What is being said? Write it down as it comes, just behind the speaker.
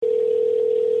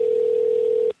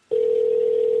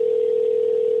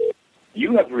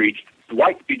You have reached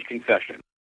Dwight Beach Confession.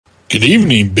 Good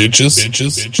evening, bitches. Man,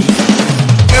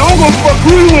 I'm gonna fuck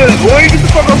who you is, boy. Get the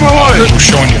fuck out of my life. We're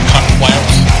showing your cunt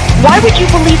flaps. Why would you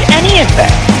believe any of this?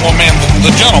 Well, ma'am,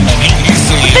 the gentleman, he's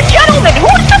the... The gentleman?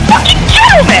 Who's the fucking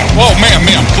gentleman? Well, ma'am,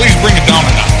 please bring it down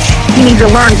a notch. You need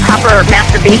to learn proper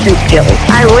masturbation skills.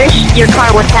 I wish your car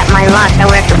was at my lot. I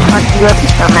would have to fuck you up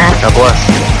so much. God bless.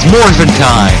 It's morphin'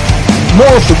 time.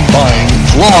 Morphin'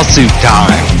 time. Lawsuit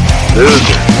time.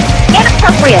 Loser.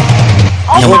 Inappropriate.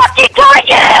 I'll fucking tell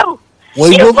you!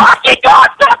 You fucking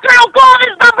cocksucker! I'll call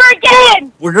this number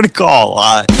again! We're gonna call.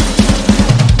 Low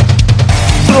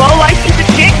life piece of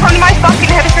shit, come to my fucking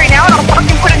head right now and I'll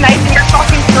fucking put a knife in your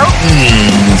fucking throat.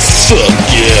 Fuck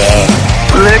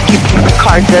yeah. Look, you piece of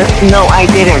carcass. No,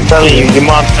 I didn't. Your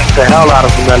mom took the hell out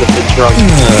of another bitch drunk.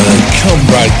 Come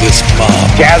ride this mom.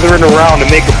 Gathering around to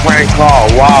make a prank call.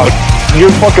 Wow.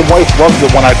 Your fucking wife loves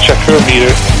it when I check her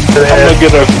meter.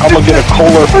 I'm gonna get a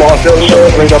Kohler faucet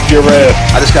shoved right up your ass.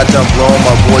 I just got done blowing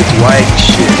my boy Dwight and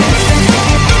shit.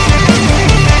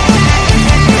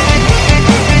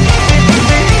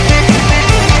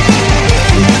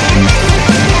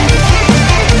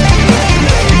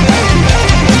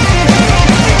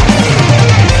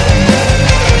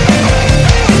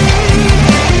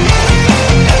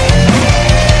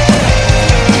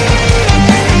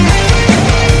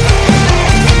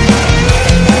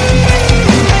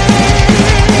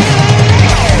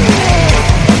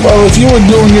 Well, if you were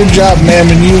doing your job, ma'am,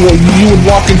 and you would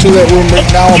walk into that room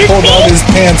right now and pull down his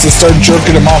pants and start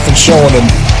jerking him off and showing him.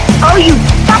 Oh, you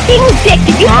fucking dick.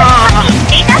 Did you fucking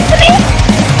say that to me?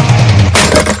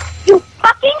 You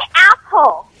fucking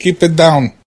asshole. Keep it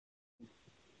down.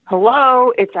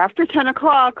 Hello, it's after 10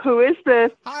 o'clock. Who is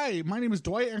this? Hi, my name is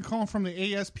Dwight. I'm calling from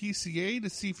the ASPCA to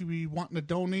see if you'd be wanting to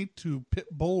donate to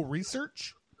Pitbull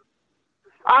Research.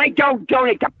 I don't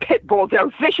donate to pit bulls. They're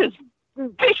vicious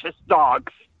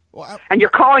dogs. Well, and you're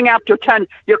calling after 10.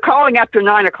 You're calling after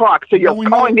 9 o'clock, so you're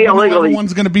calling me illegally.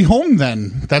 Everyone's going to be home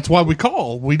then. That's why we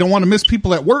call. We don't want to miss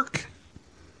people at work.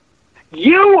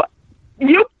 You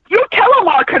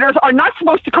telemarketers are not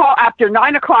supposed to call after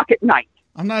 9 o'clock at night.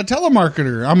 I'm not a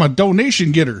telemarketer. I'm a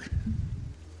donation getter.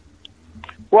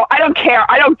 Well, I don't care.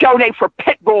 I don't donate for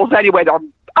pit bulls anyway. They're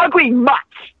ugly mutts.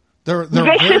 They're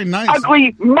vicious, very nice.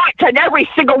 Ugly mutts, and every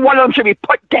single one of them should be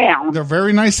put down. They're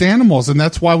very nice animals, and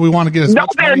that's why we want to get as much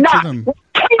money to them.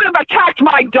 Two of them attacked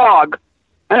my dog,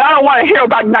 and I don't want to hear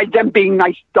about them being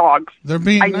nice dogs. They're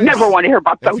being nice. I never want to hear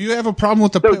about those. If you have a problem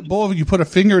with the pit bull, you put a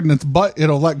finger in its butt,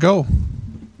 it'll let go.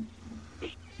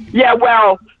 Yeah,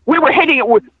 well, we were hitting it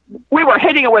with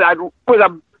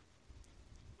a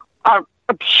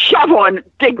shovel, and it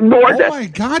ignored it. Oh my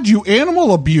God, you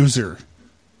animal abuser!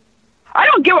 I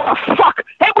don't give a fuck.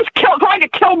 It was trying to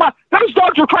kill those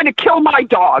dogs were trying to kill my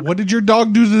dog. What did your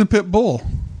dog do to the pit bull?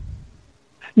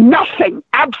 Nothing.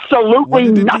 Absolutely what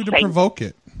did it nothing. Do to provoke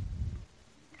it?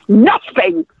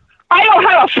 Nothing. I don't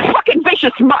have a fucking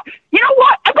vicious mutt. You know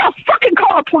what? I'm gonna fucking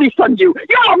call the police on you.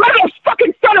 You're a little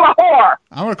fucking son of a whore.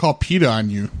 I'm gonna call PETA on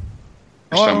you.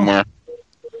 Somewhere.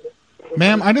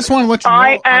 Ma'am, I just want to let you know.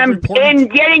 I am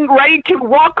getting ready to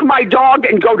walk my dog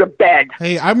and go to bed.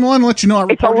 Hey, I'm going to let you know.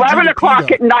 It's 11 o'clock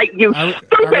PETA. at night, you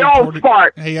stupid old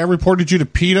fart. Hey, I reported you to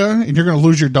PETA, and you're going to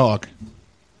lose your dog.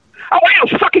 Oh, I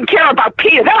don't fucking care about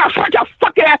PETA. They're a bunch of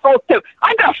fucking assholes, too.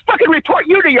 I'm going to fucking report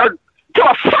you to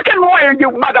a fucking lawyer, you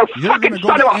motherfucking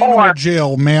son of a whore. You're going to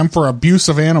jail, ma'am, for abuse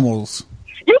of animals.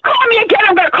 You call me again,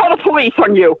 I'm going to call the police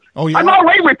on you. Oh, yeah? I'm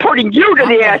already reporting you to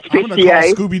the SPCA. I'm going to call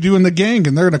Scooby-Doo and the gang,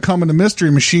 and they're going to come in the mystery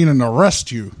machine and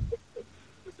arrest you.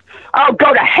 Oh,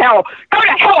 go to hell. Go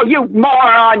to hell, you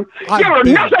moron. You're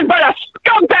nothing but a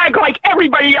scumbag like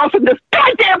everybody else in this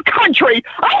goddamn country.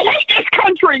 I hate this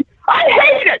country. I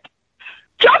hate it.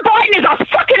 Joe Biden is a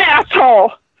fucking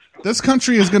asshole. This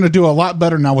country is going to do a lot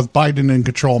better now with Biden in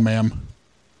control, ma'am.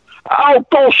 Oh,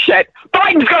 bullshit.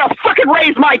 Biden's going to fucking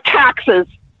raise my taxes.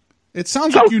 It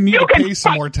sounds like you need to pay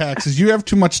some more taxes. You have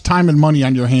too much time and money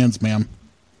on your hands, ma'am.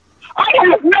 I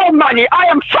have no money. I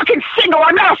am fucking single.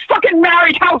 I'm not a fucking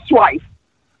married housewife.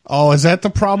 Oh, is that the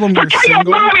problem? So tell your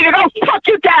mommy to go fuck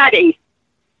your daddy.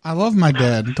 I love my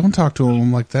dad. Don't talk to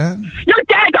him like that. Your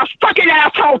dad's a fucking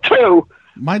asshole, too.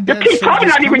 My dad He's probably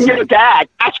not even your dad.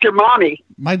 Ask your mommy.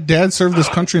 My dad served this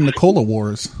country in the Cola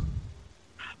Wars.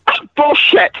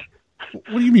 Bullshit.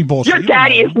 What do you mean bullshit? Your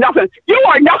daddy is nothing. You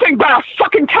are nothing but a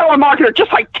fucking telemarketer, just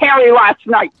like Terry last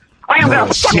night. I am going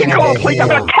to fucking call the police. I'm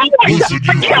going to kill myself.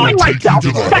 I'm killing myself.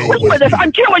 Listen to this.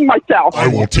 I'm killing myself. I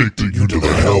will take you to the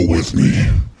hell with me.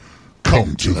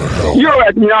 Come to the hell.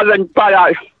 You're nothing but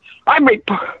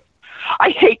I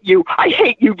hate you. I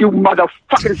hate you, you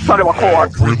motherfucking son of a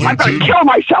whore. I'm going to kill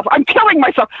myself. I'm killing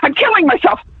myself. I'm killing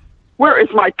myself. Where is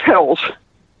my pills?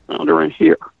 Oh, they're in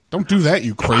here. Don't do that,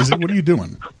 you crazy. What are you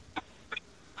doing?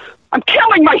 I'm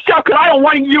killing myself because I don't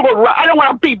want you around. I don't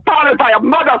want to be bothered by a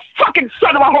motherfucking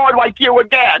son of a whore like you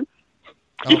again.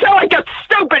 You sound like that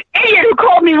stupid idiot who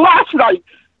called me last night.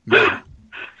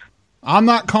 I'm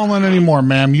not calling anymore,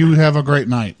 ma'am. You have a great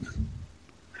night.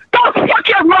 Go fuck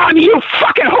your mom, you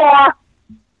fucking whore!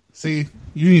 See,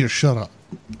 you need to shut up.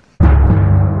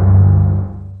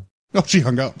 Oh, she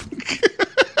hung up.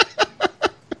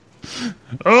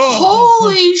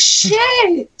 Holy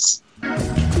shit!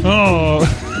 Oh.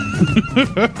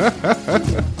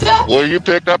 Well, you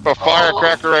picked up a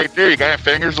firecracker right there. You got any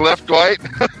fingers left, Dwight?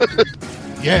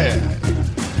 Yeah.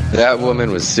 That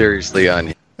woman was seriously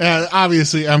on.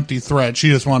 Obviously, empty threat. She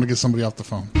just wanted to get somebody off the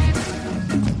phone.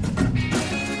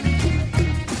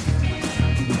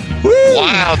 Woo!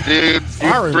 Wow, dude. You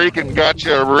freaking got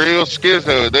you a real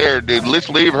schizo there, dude. Let's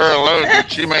leave her alone.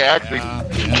 Dude. She may actually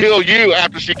kill you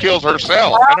after she kills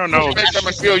herself. I don't know. She may come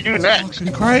and kill you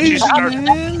next. Crazy, She started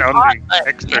man. sounding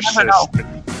You never know.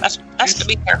 exorcist. That's to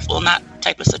be careful in that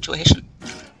type of situation.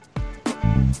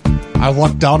 I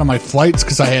lucked out on my flights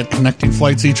because I had connecting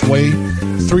flights each way.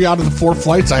 3 out of the 4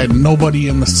 flights, I had nobody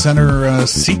in the center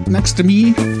seat next to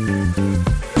me.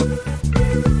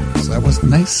 So that was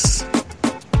nice.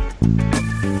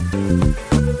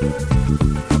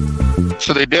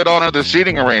 So they did honor the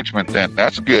seating arrangement then.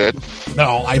 That's good.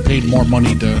 No, I paid more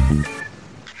money to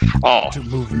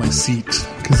move my seat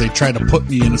because they tried to put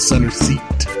me in a center seat.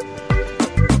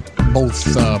 Both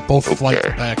flights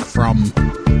back from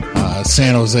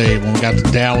San Jose, when we got to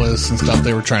Dallas and stuff,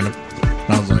 they were trying to,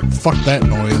 and I was like, fuck that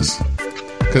noise.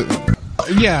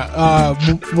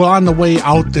 Well, on the way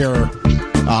out there,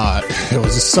 it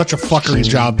was such a fuckery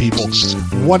job, people.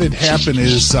 What had happened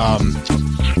is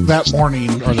that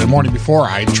morning, or the morning before,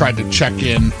 I tried to check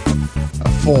in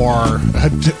for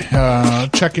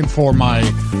my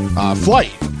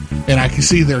flight. And I can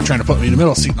see they were trying to put me in the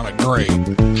middle seat, and I'm like, great.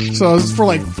 So it was for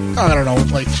like, I don't know,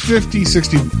 like $50,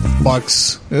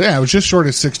 $60. Yeah, it was just short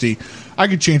of 60. I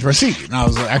could change my seat. And I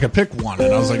was like, I could pick one.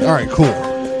 And I was like, all right, cool.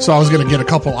 So I was going to get a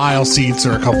couple aisle seats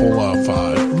or a couple of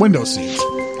window seats.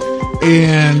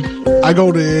 And I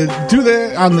go to do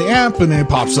that on the app, and it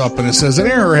pops up, and it says an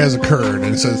error has occurred.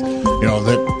 And it says,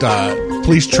 that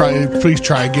please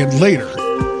try again later.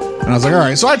 And I was like, all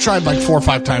right. So I tried like 4 or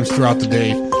 5 times throughout the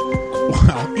day.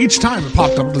 Well, each time it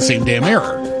popped up with the same damn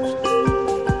error.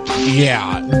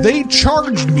 Yeah, they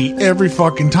charged me every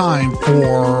fucking time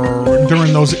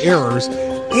during those errors,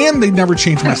 and they never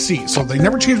changed my seat. So they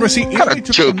never changed my seat, and they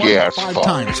took the money 5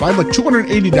 times. So I had like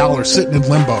 $280 sitting in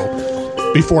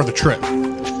limbo before the trip.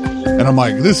 And I'm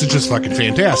like, this is just fucking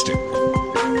fantastic.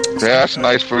 Yeah, that's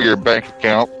nice for your bank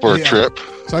account for a trip.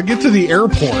 So I get to the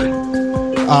airport,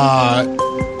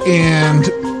 and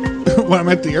when I'm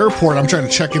at the airport, I'm trying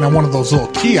to check in on one of those little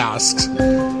kiosks,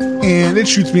 and it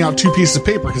shoots me out 2 pieces of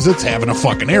paper because it's having a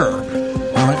fucking error.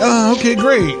 I'm like, oh, okay,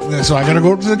 great. So I got to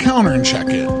go up to the counter and check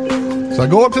in. So I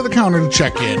go up to the counter to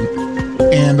check in,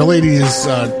 and the lady is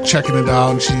checking it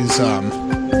out, and she's,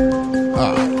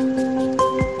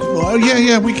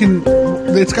 we can,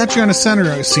 it's got you on a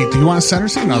center seat. Do you want a center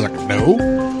seat? And I was like, no.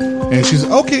 And she's,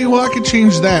 okay, well, I can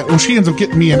change that. Well, she ends up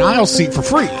getting me an aisle seat for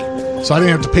free. So I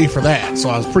didn't have to pay for that. So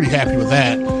I was pretty happy with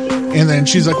that. And then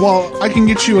she's like, well, I can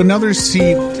get you another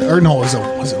seat. Or no, was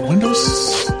it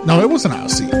windows? No, it was an aisle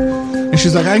seat. And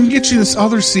she's like, I can get you this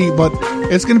other seat, but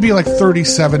it's going to be like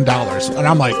 $37. And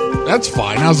I'm like, that's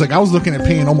fine. I was like, I was looking at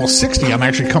paying almost $60. I'm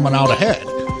actually coming out ahead.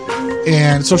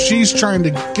 And so she's trying to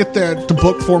get that to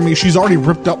book for me. She's already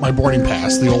ripped up my boarding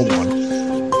pass, the old one.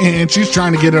 And she's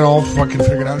trying to get it all fucking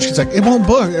figured out. She's like, it won't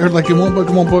book. Or like, it won't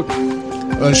book.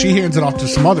 She hands it off to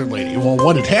some other lady. Well,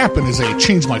 what had happened is they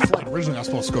changed my flight. Originally, I was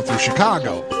supposed to go through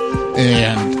Chicago.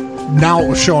 And now it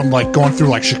was showing like going through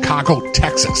like Chicago,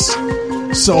 Texas.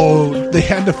 So they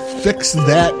had to fix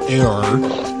that error.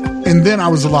 And then I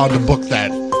was allowed to book that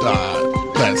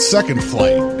second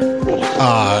flight.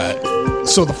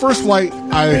 So the first flight,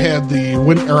 I had the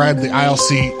aisle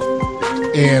seat,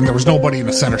 and there was nobody in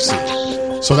the center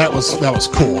seat. So that was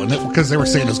cool. And because they were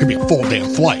saying it was going to be a full damn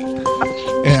flight.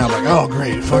 And I'm like, oh,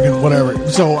 great, fucking whatever.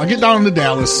 So I get down to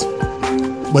Dallas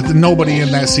with nobody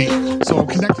in that seat. So I'm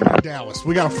connecting to Dallas.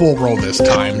 We got a full row this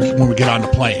time when we get on the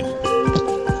plane.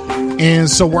 And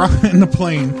so we're in the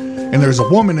plane, and there's a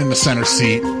woman in the center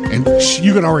seat, and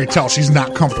you can already tell she's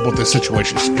not comfortable with this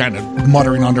situation. She's kind of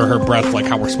muttering under her breath like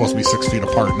how we're supposed to be 6 feet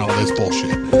apart and all this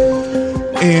bullshit.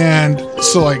 And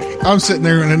so, like, I'm sitting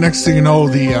there, and the next thing you know,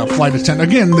 the flight attendant,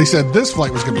 again, they said this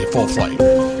flight was going to be a full flight.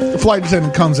 The flight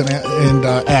attendant comes and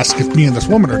asks if me and this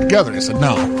woman are together. I said,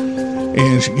 no.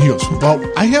 And he goes, well,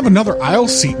 I have another aisle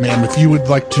seat, ma'am, if you would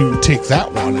like to take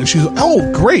that one. And she's like,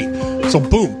 oh, great. So,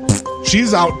 boom,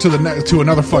 she's out to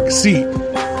another fucking seat.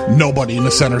 Nobody in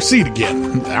the center seat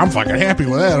again. I'm fucking happy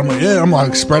with that. I'm like, yeah, I'm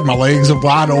like, spread my legs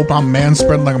wide open. I'm man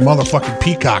spreading like a motherfucking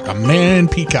peacock. A man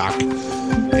peacock.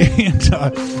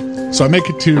 And so I make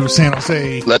it to San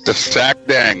Jose. Let the sack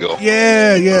dangle.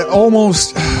 Yeah.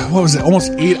 Almost, what was it?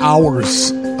 Almost 8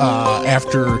 hours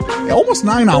almost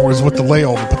 9 hours with the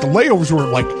layover. But the layovers were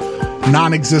like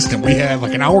non-existent. We had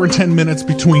like an hour and 10 minutes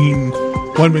between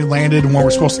when we landed and when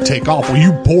we're supposed to take off. Well,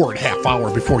 you board half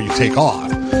hour before you take off.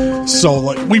 So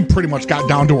like we pretty much got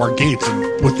down to our gates,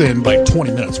 and within like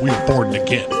 20 minutes we were boarding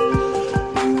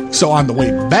again. So on the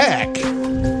way back,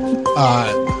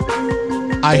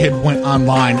 I had went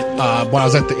online when I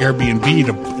was at the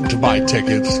Airbnb to buy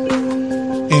tickets,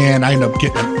 and I ended up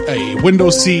getting a window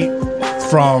seat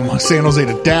from San Jose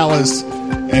to Dallas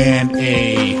and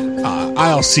a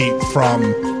aisle seat from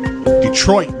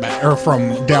Detroit or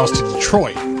from Dallas to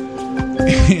Detroit.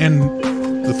 And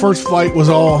the first flight was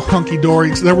all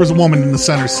hunky-dory. There was a woman in the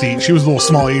center seat. She was a little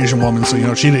small Asian woman, so,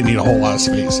 she didn't need a whole lot of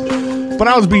space. But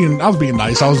I was being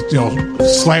nice. I was,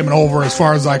 slamming over as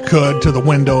far as I could to the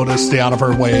window to stay out of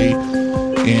her way.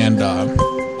 And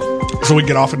so we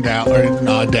get off in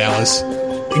Dallas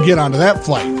and get onto that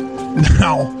flight.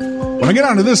 Now, when I get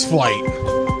onto this flight,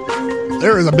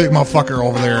 there is a big motherfucker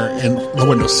over there in the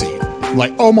window seat.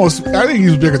 Like, almost, I think he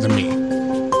was bigger than me.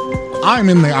 I'm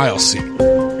in the aisle seat.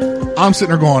 I'm sitting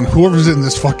there going, whoever's in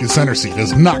this fucking center seat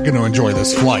is not going to enjoy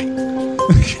this flight.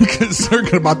 Because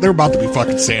they're about to be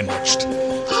fucking sandwiched.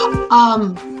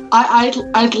 I'd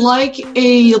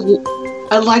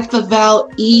like the Val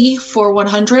E for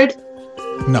 100.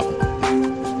 No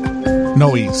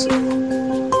E's.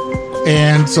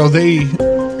 And so they,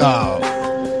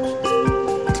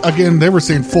 again, they were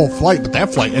saying full flight, but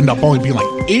that flight ended up only being like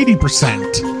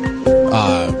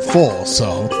 80% full.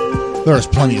 So there's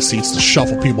plenty of seats to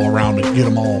shuffle people around and get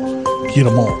them all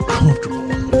comfortable.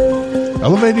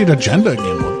 Elevated agenda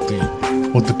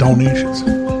again with the donations.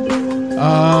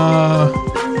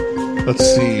 Let's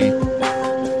see.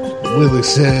 Willie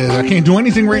says, I can't do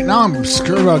anything right now. I'm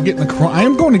scared about getting the corona. I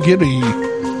am going to get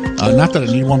not that I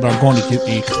need one, but I'm going to get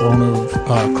a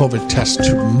COVID test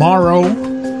tomorrow.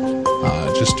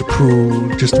 Just to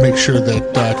make sure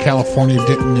that California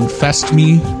didn't infest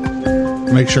me.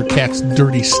 Make sure Cat's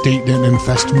dirty state didn't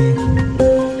infest me.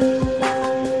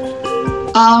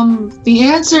 The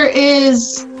answer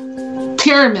is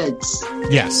pyramids.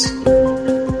 Yes.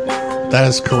 That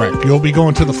is correct. You'll be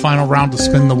going to the final round to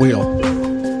spin the wheel.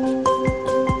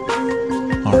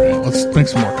 All right, let's make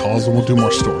some more calls and we'll do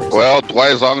more stories. Well,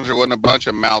 Dwight, as long as there wasn't a bunch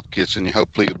of mouth kissing,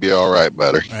 hopefully you'll be all right,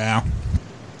 buddy. Yeah.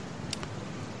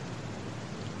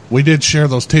 We did share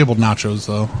those table nachos,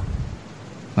 though.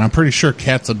 And I'm pretty sure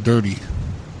Cat's a dirty.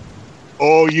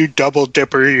 Oh, you double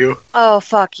dipper, you. Oh,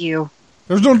 fuck you.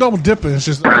 There's no double dipping. It's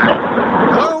just...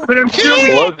 Hello?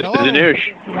 Hello, this is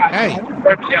Anush. Hey.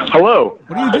 Hello.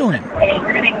 What are you doing?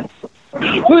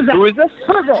 Who is this?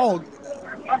 Oh,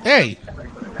 hey.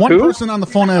 One person on the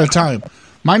phone at a time.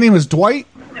 My name is Dwight.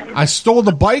 I stole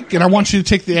the bike, and I want you to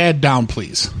take the ad down,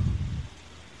 please.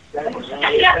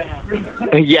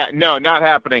 Yeah, no, not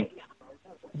happening.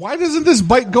 Why doesn't this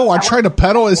bike go? I tried to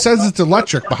pedal. It says it's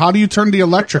electric, but how do you turn the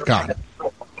electric on?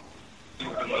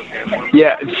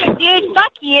 Yeah. Dude,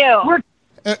 fuck you.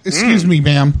 Excuse me,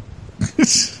 ma'am.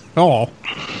 Oh.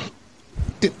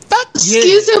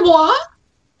 Excuse me, what?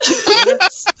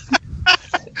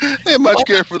 Hey, much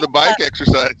care for the bike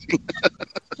exercising.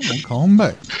 Call him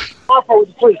back.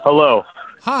 Hello.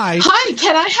 Hi. Hi,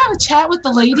 can I have a chat with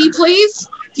the lady, please?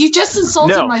 You just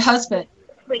insulted my husband.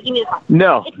 Wait, give me the phone.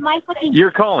 No. It's my fucking...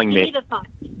 You're calling me. Give me the phone.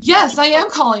 Yes, I am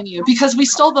calling you because we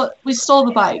stole the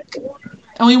bike.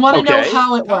 And we want to know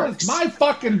how it works. It's my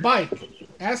fucking bike.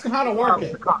 Ask him how to work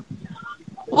it.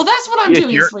 Well, that's what I'm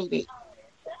doing, sweetie.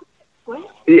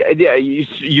 Yeah, you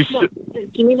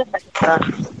give me the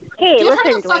phone. Hey, Give her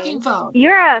listen, the fucking phone.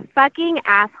 You're a fucking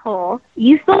asshole.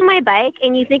 You stole my bike,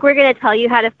 and you think we're going to tell you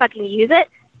how to fucking use it?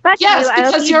 Fuck yes, you.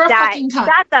 because you're a fucking cunt.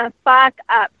 Shut the fuck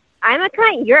up. I'm a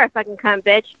cunt. You're a fucking cunt,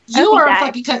 bitch. You are a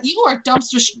fucking cunt. You are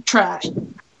dumpster trash.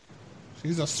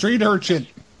 She's a street urchin.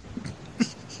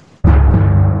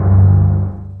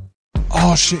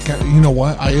 Oh, shit. You know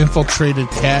what? I infiltrated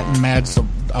Kat and Mad's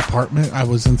apartment. I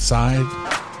was inside.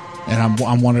 And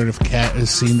I'm wondering if Kat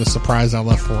has seen the surprise I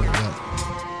left for her yet.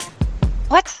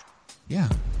 What? Yeah.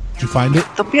 Did you find it?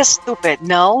 Don't be a stupid.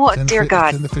 No, dear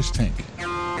God. It's in the fish tank.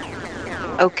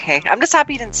 Okay, I'm just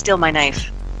happy you didn't steal my knife.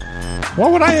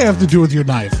 What would I have to do with your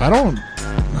knife? I don't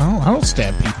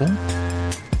stab people.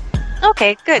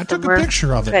 Okay, good. I took a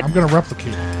picture of it. Good. I'm going to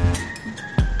replicate it.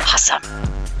 Awesome.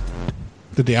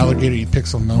 Did the alligator eat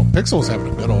Pixel? No. Pixel was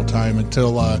having a good old time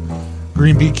until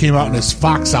Green Bee came out in his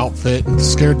fox outfit and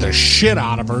scared the shit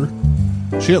out of her.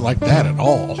 She didn't like that at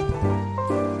all.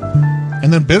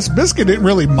 And then Biscuit didn't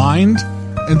really mind.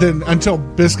 And then until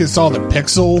Biscuit saw the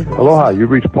Pixel. Aloha, you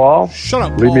reached Paul. Shut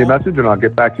up, Leave me a Paul. message and I'll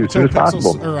get back to you as soon as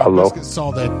possible. Hello. Biscuit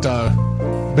saw that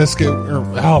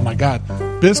oh my God.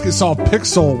 Biscuit saw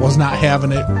Pixel was not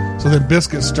having it. So then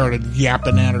Biscuit started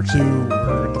yapping at her too.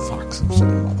 Or the fox or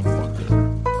something,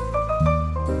 motherfucker.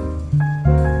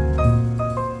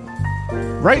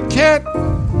 Right, Cat?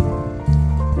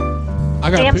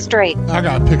 Damn straight. I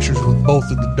got pictures with both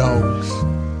of the dogs.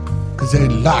 Because they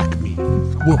like me.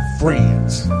 We're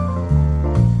friends.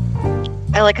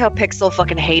 I like how Pixel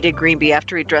fucking hated Green Bee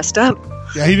after he dressed up.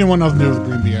 Yeah, he didn't want nothing to do with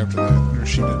Green Bee after that. Or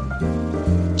she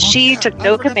didn't. She took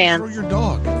no commands. Your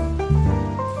dog.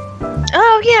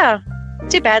 Oh, yeah.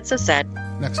 Too bad, so sad.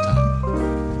 Next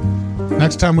time.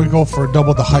 Next time we go for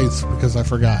double the height because I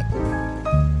forgot.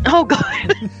 Oh,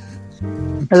 God.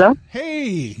 Hello?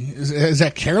 Hey, is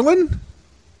that Carolyn?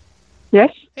 Yes?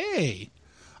 Hey,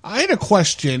 I had a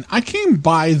question. I came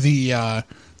by the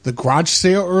garage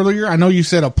sale earlier. I know you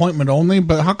said appointment only,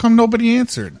 but how come nobody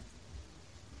answered?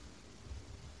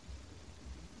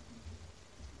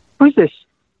 Who's this?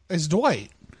 It's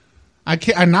Dwight.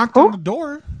 I knocked on the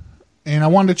door, and I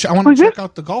wanted to check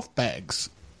out the golf bags.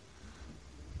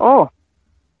 Oh.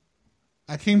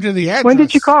 I came to the address. When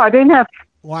did you call? I didn't have...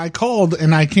 Well, I called,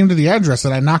 and I came to the address,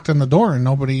 and I knocked on the door, and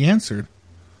nobody answered.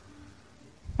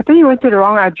 I think you went to the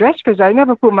wrong address, because I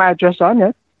never put my address on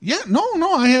it. Yeah, no,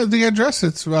 I have the address.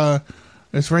 It's right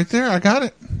there. I got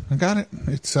it.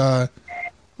 It's,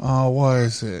 what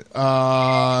is it?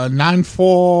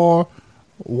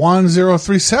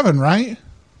 941037, right?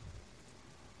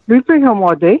 We've been home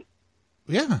all day.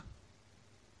 Yeah.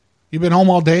 You been home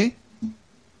all day?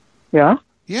 Yeah.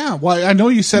 Yeah, well, I know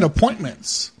you said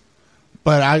appointments,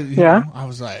 but I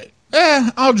was like,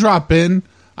 I'll drop in.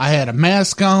 I had a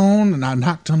mask on, and I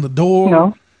knocked on the door.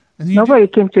 No, nobody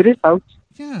came to this house.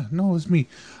 Yeah, no, it was me.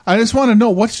 I just want to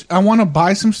know I want to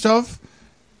buy some stuff,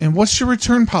 and what's your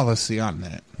return policy on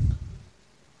that?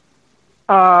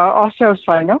 All sales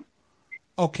final.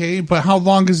 Okay, but how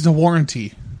long is the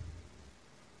warranty?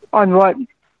 On what?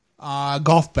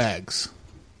 Golf bags.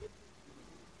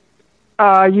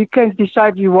 You can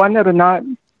decide you want it or not.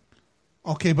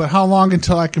 Okay, but how long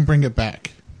until I can bring it back?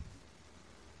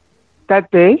 That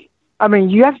day. I mean,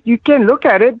 you can look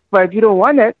at it, but if you don't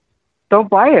want it, don't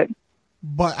buy it.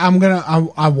 But I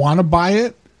want to buy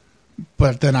it,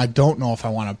 but then I don't know if I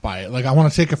want to buy it. Like, I want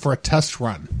to take it for a test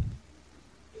run.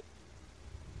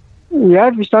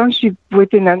 Yeah, as long as you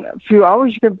within a few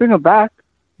hours, you can bring it back.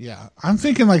 Yeah, I'm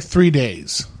thinking like 3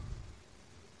 days.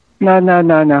 No. No?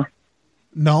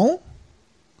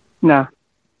 No.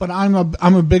 But I'm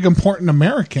a big important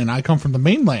American. I come from the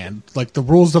mainland. Like, the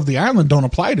rules of the island don't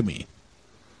apply to me.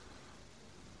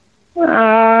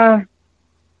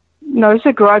 No, it's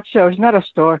a garage sale. It's not a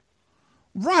store.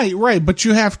 Right. But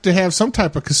you have to have some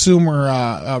type of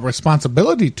consumer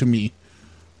responsibility to me.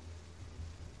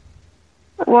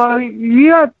 Well,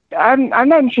 I'm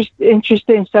not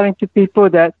interested in selling to people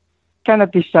that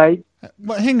cannot decide.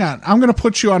 But hang on, I'm going to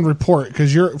put you on report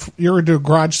because you're in the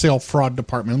garage sale fraud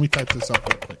department. Let me type this up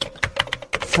real quick.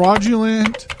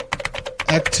 Fraudulent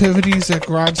activities at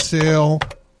garage sale.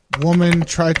 Woman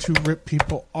tried to rip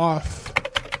people off.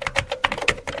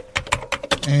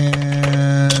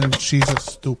 And she's a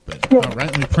stupid. All right,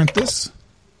 let me print this.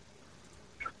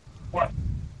 Report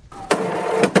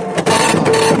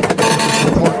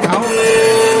out.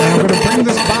 And I'm going to bring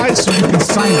this by so you can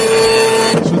sign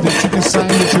it. So that you can sign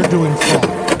that you're doing fraud.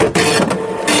 Okay.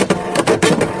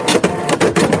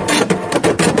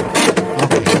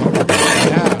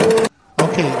 Yeah.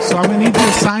 Okay, so I'm going to need you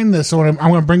to sign this. So I'm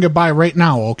going to bring it by right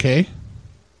now, okay?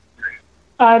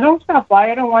 Don't stop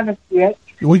by. I don't want to see it.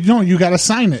 Well, you got to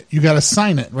sign it. You got to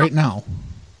sign it right now.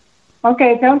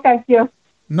 Okay, don't thank you.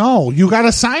 No, you got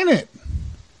to sign it.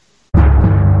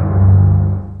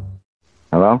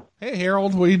 Hello? Hey,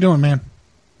 Harold. What are you doing, man?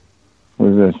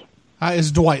 Who's this? Hi,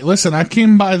 it's Dwight. Listen, I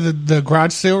came by the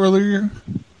garage sale earlier.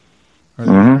 Or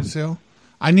the garage sale.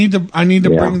 I need to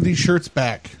bring these shirts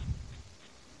back.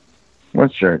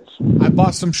 What shirts? I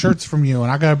bought some shirts from you,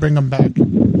 and I got to bring them back.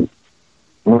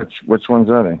 Which ones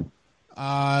are they?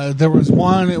 There was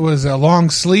one, it was a long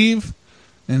sleeve,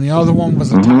 and the other one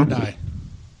was a tie-dye.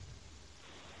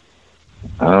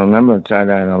 I don't remember a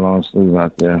tie-dye and a long sleeve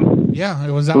out there. Yeah,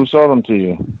 it was out. Who sold them to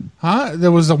you? Huh?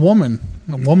 There was a woman.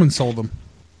 A woman sold them.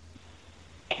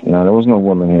 No, there was no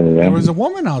woman here today. There was a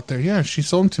woman out there. Yeah, she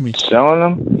sold them to me. Selling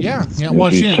them? Yeah. Well,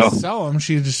 she didn't sell them.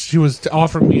 She was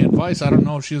offering me advice. I don't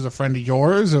know if she was a friend of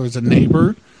yours or was a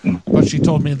neighbor, but she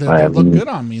told me that they look good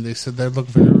on me. They said they look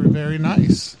very, very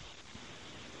nice.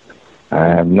 I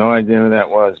have no idea who that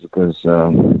was because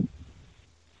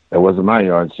it wasn't my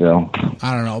yard sale.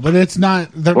 I don't know, but it's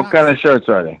not. What kind of shirts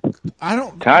are they? I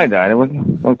don't tie-dye. There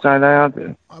wasn't no tie-dye out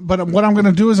there. But what I'm going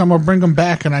to do is I'm going to bring them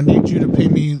back, and I need you to pay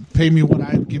me what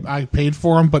I paid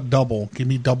for them, but double. Give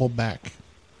me double back.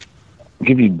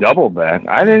 Give you double back?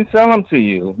 I didn't sell them to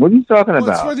you. What are you talking about?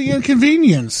 It's for the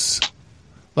inconvenience.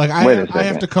 Like I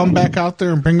have to come back out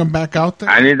there and bring them back out there.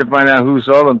 I need to find out who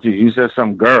sold them to you. You said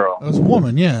some girl. It was a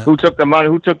woman. Yeah. Who took the money?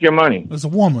 Who took your money? It was a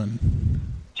woman.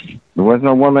 There was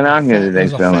no woman out here today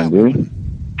selling, dude.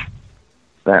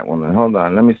 Fat woman. Hold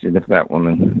on. Let me see the fat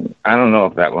woman. I don't know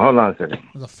if that one. Hold on a second.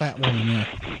 It was a fat woman, yeah.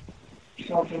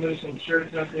 There's some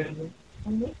shirts out there.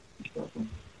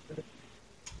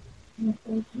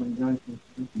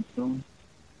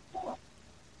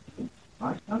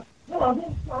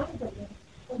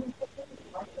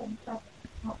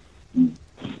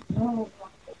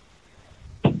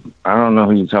 I don't know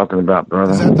who you're talking about,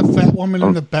 brother. Is that the fat woman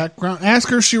in the background? Ask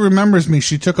her if she remembers me.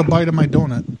 She took a bite of my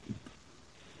donut.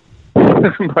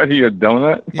 Bite of your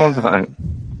donut? Yeah. Hold on.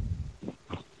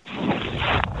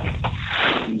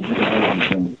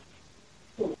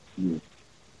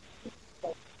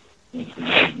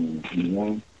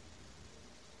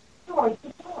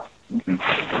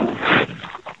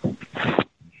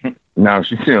 No,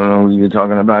 she still don't know who you're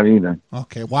talking about either.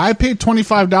 Okay, well, I paid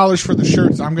 $25 for the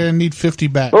shirts. I'm going to need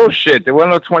 $50 back. Bullshit. There were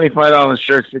no $25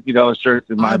 shirts, $50 shirts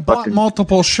in my I bought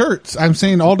multiple shirts. I'm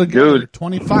saying altogether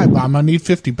 $25, but I'm going to need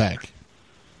 $50 back.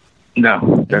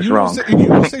 No, that's wrong. You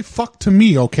don't say fuck to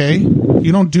me, okay?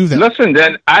 You don't do that. Listen,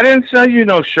 then, I didn't sell you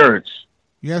no shirts.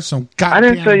 You have some goddamn I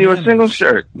didn't sell you a single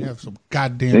shirt. You have some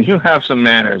goddamn... You have some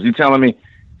manners. You're telling me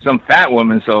some fat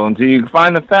woman sold them to you.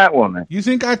 Find the fat woman. You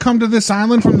think I come to this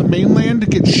island from the mainland to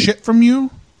get shit from you?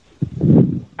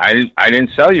 I didn't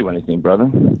sell you anything,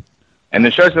 brother. And the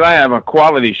shirts that I have are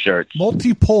quality shirts.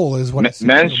 Multi-pole is what I said.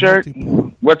 Men's shirt?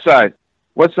 What size?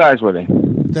 What size were they?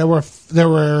 They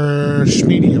were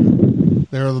medium.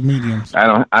 They were the mediums. I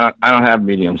don't have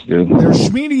mediums, dude. They're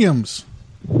schmediums.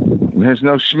 There's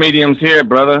no schmediums here,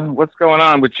 brother. What's going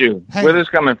on with you? Hey. Where's this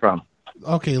coming from?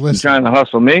 Okay, listen. You trying to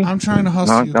hustle me? I'm trying to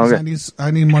hustle you because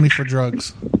I need money for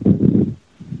drugs.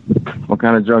 What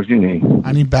kind of drugs you need?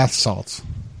 I need bath salts.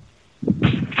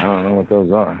 I don't know what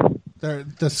those are. They're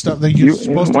the stuff that you're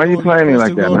supposed to. Why are you playing me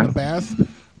like that, in man? the bath,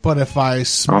 but if I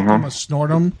smoke them, I snort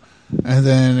them, and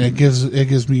then it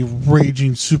gives me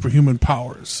raging superhuman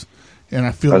powers, and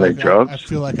I feel like I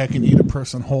feel like I can eat a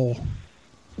person whole.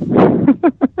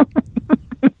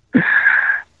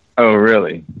 Oh,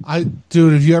 really?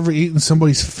 Dude, have you ever eaten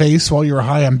somebody's face while you were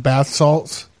high on bath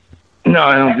salts? No,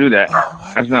 I don't do that.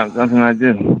 That's not something I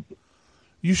do.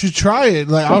 You should try it.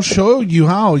 Like, I'll show you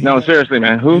how. Seriously,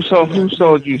 man. Who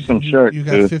sold you some shirts? You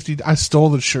got 50. I stole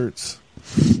the shirts,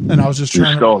 and I was just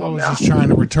trying. Just trying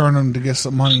to return them to get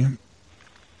some money.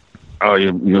 Oh,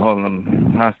 you're holding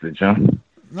them hostage, huh?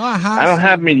 No, I don't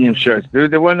have medium shirts,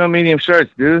 dude. There were no medium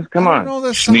shirts, dude. Come on.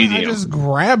 Medium. I just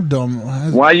grabbed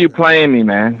them. Why are you playing me,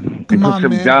 man? Come on,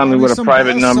 man. Down me with a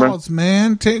private number. Salts,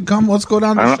 man. Let's go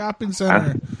down to the shopping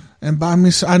center and buy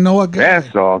me. I know a guy.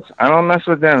 Bath salts. I don't mess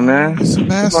with them, man. Get some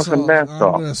bath salts. I'm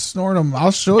gonna snort them.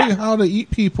 I'll show you how to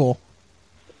eat people.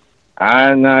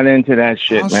 I'm not into that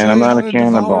shit, man. I'm not a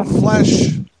cannibal.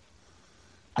 Flesh.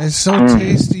 It's so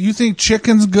tasty. You think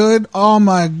chicken's good? Oh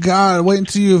my god! Wait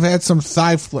until you've had some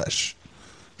thigh flesh.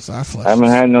 Thigh flesh. I haven't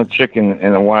had no chicken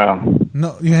in a while.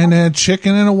 No, you haven't had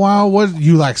chicken in a while. What?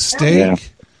 You like steak? Yeah.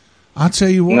 I'll tell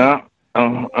you what. No,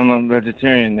 I'm a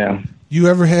vegetarian now. You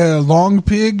ever had a long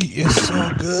pig? It's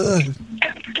so good.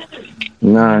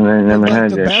 No, I never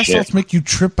had that shit. The bath salts make you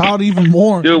trip out even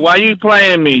more. Dude, why you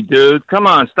playing me, dude? Come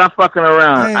on, stop fucking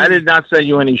around. Hey, I did not sell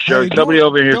you any shirts. Nobody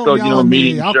over here sold you no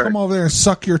medium I'll shirt. come over there and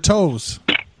suck your toes.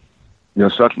 You'll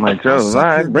suck my toes. All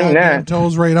right, bring that.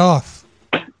 Toes right off.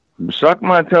 Suck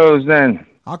my toes then.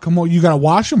 I'll come over. You got to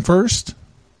wash them first.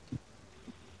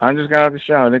 I just got out of the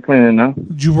shower. They're cleaning now.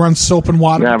 Did you run soap and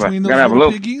water between those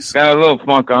little piggies? Got a little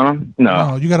funk on them.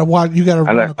 No, you got to watch. You got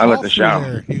to. I let the shower.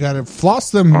 There. You got to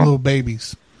floss them little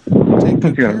babies. Take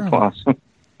good care of them.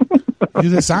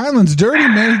 This island's dirty,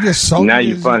 man. You get soap. Now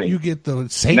you're funny. You get the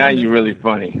same. Now you're really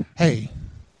funny. Hey,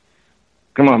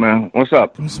 Come on, man. What's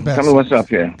up? Give me some Tell bath me what's salts. up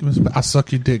here. Give me some, I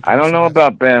suck your dick. I don't know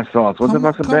about bath salts. What the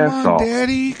fuck's a bath Come salt? on,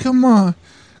 Daddy. Come on.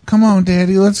 Come on,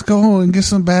 Daddy. Let's go and get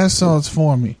some bath salts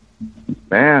for me.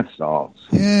 Bath salts?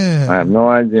 Yeah. I have no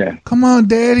idea. Come on,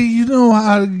 Daddy. You know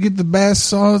how to get the bath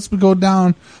salts. We go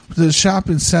down to the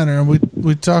shopping center and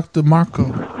we talk to Marco.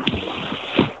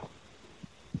 I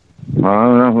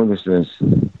don't know who this is.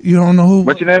 You don't know who?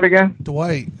 What's your name again?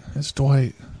 Dwight. It's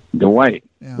Dwight. Dwight.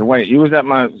 Yeah. Dwight. You was at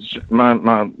my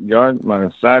yard,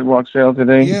 my sidewalk sale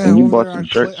today, Yeah, and you over bought there some on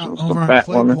shirts Cla- from some over on fat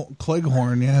woman.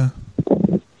 Cleghorn, yeah.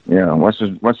 Yeah. What's the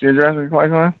address of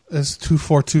Cleghorn? It's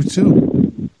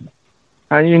 2422.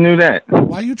 How you knew that?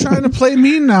 Why you trying to play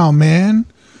me now, man?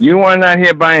 You were not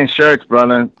here buying shirts,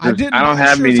 brother. I didn't. I don't buy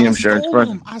have shirts. medium I shirts, stole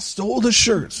brother. them. I stole the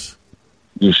shirts.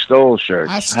 You stole shirts.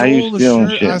 I How you stole the stealing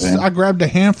shirt. shit, man? I grabbed a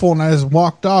handful and I just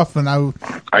walked off. And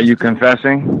Are you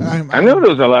confessing? I knew there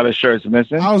was a lot of shirts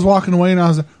missing. I was walking away and I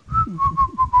was like,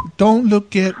 "Don't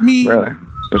look at me." Really?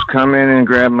 Just come in and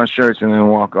grab my shirts and then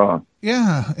walk off.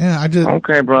 Yeah, I did.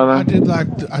 Okay, brother.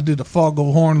 I did the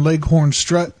foghorn leghorn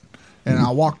strut, and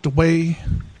I walked away.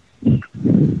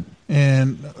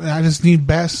 And I just need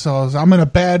bath salts. I'm in a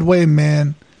bad way,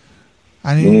 man.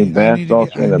 You need bath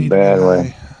salts in a bad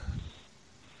way.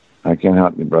 I can't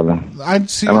help you, brother. I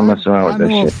don't mess around with that I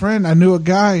knew a shit. friend. I knew a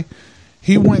guy.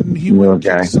 He went and a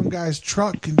guy. kicked some guy's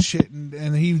truck and shit,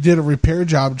 and he did a repair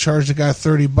job. Charged the guy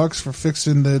 $30 for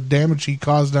fixing the damage he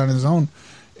caused on his own,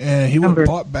 and he went and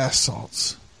bought bath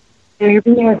salts. You're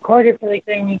being recorded for like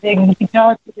anything. You can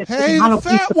tell it's Hey, the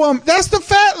fat woman. That's the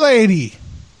fat lady.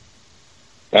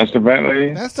 That's the fat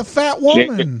lady? That's the fat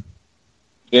woman.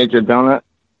 She ate your donut?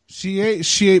 She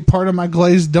ate part of my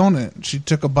glazed donut. She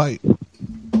took a bite.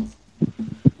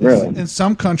 Really? In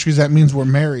some countries, that means we're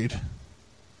married.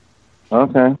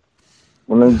 Okay.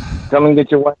 Well, then come and get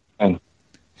your wife then.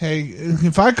 Hey,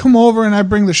 if I come over and I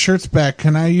bring the shirts back,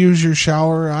 can I use your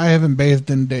shower? I haven't bathed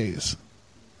in days.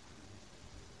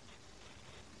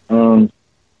 No,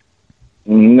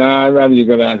 I'd rather you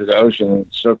go down to the ocean and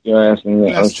soak your ass in the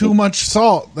ocean. That's too much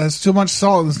salt. That's too much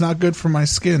salt. It's not good for my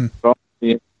skin.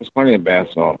 There's plenty of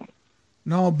bath salt.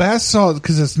 No, bath salt,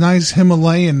 because it's nice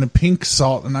Himalayan, the pink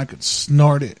salt, and I could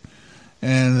snort it.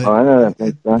 And I know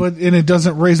that. but it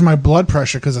doesn't raise my blood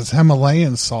pressure because it's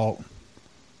Himalayan salt.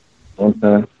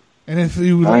 Okay. And if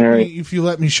you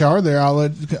let me shower there,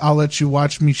 I'll let you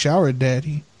watch me shower,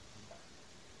 Daddy.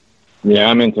 Yeah,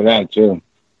 I'm into that too.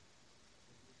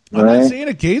 I'm not saying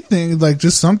a gay thing. Like,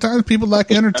 just sometimes people like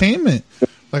entertainment.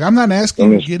 Like, I'm not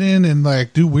asking you to get in and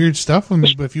like do weird stuff with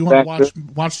me. But if you want to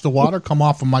watch the water come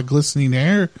off of my glistening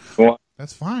hair,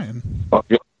 that's fine.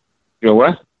 You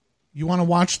what? You want to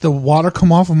watch the water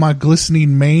come off of my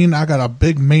glistening mane? I got a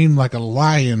big mane like a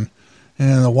lion,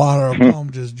 and the water will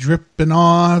come just dripping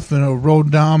off, and it'll roll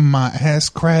down my ass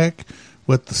crack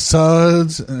with the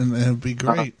suds, and it'll be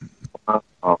great.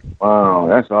 Oh, wow,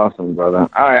 that's awesome, brother.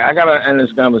 All right, I gotta end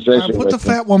this conversation. Put the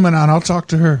fat woman on. I'll talk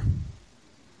to her.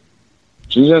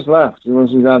 She just left. She's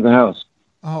out of the house.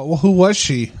 Oh, well, who was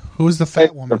she? Who was the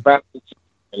fat woman? The fat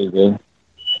lady.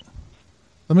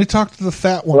 Let me talk to the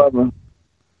fat woman.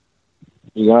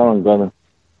 You going, brother?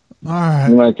 All right.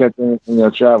 You might catch me in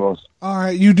your travels. All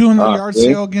right, you doing the yard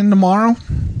sale again tomorrow?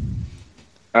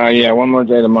 Yeah, one more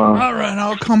day tomorrow. All right,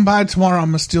 I'll come by tomorrow. I'm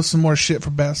gonna steal some more shit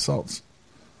for bath salts.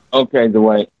 Okay,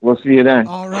 Dwight. We'll see you then.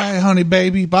 All right, honey,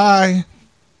 baby. Bye.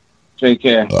 Take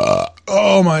care.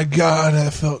 Oh my God,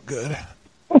 that felt good.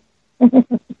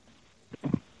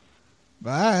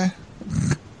 Bye.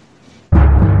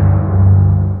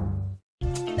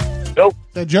 Joe.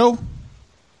 Is that Joe?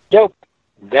 Joe.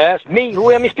 That's me. Who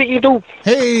am I speaking to?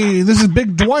 Hey, this is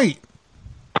Big Dwight.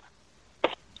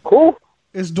 Who?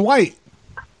 It's Dwight.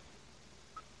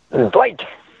 Dwight.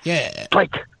 Yeah.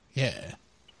 Dwight. Yeah.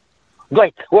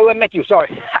 Dwight. Where I met you?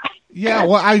 Sorry. Yeah.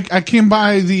 Well, I came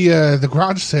by the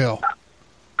garage sale.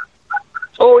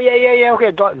 Oh yeah. Okay.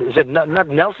 Is it not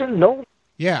Nelson? No.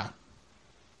 Yeah.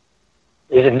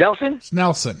 Is it Nelson? It's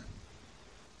Nelson.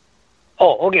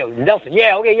 Oh, okay, Nelson.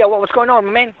 Yeah, okay, yeah. What's going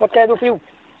on, man? What can I do for you?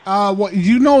 Well,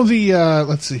 you know the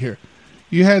let's see here.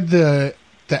 You had the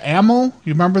ammo.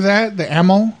 You remember that? The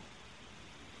ammo.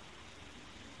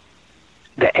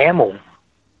 The ammo.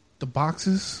 The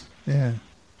boxes. Yeah.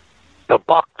 The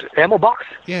box, ammo box.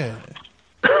 Yeah.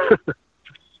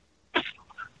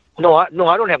 No, I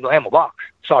don't have no ammo box.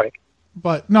 Sorry.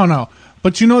 But no.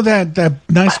 But you know that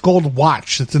nice gold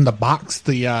watch that's in the box,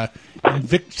 the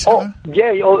Invicta? Oh,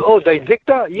 yeah. Oh, the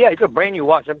Invicta? Yeah, it's a brand new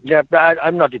watch.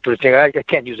 I'm not into the thing. I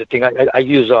can't use the thing. I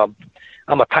use, I'm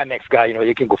a Timex guy,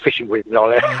 you can go fishing with and all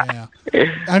that.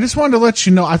 Yeah. I just wanted to let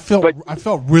you know, I felt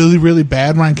really, really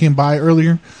bad when I came by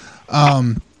earlier.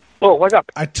 what's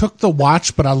up? I took the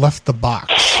watch, but I left the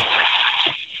box.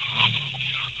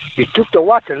 You took the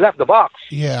watch and left the box?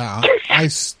 Yeah.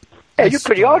 Hey, you're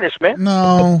pretty honest, man.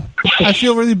 No, I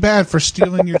feel really bad for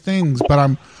stealing your things,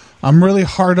 but I'm really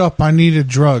hard up. I needed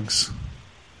drugs.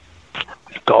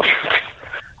 Gosh.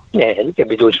 Yeah, you can't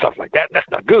be doing stuff like that. That's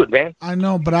not good, man. I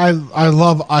know, but I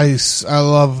love ice. I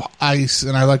love ice,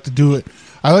 and I like to do it.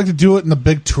 I like to do it in the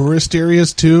big tourist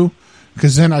areas, too,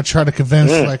 because then I try to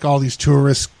convince, like, all these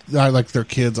tourists, I like their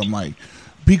kids. I'm like,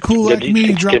 be cool like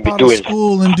me, drop out of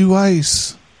school and do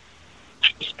ice.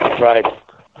 Right.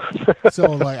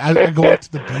 So, like, I go out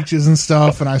to the beaches and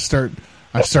stuff, and I start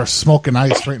smoking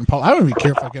ice right in public. I don't even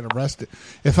care if I get arrested.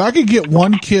 If I could get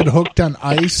one kid hooked on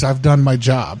ice, I've done my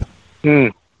job.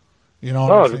 You know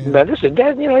what I'm saying? That's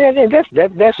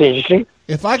interesting.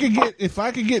 If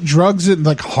I could get drugs in,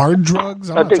 like, hard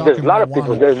drugs, I think there's a lot of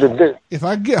people. If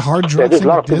I could get hard drugs in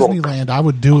Disneyland, I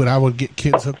would do it. I would get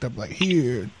kids hooked up, like,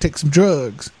 here, take some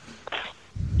drugs.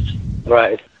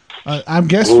 Right. I'm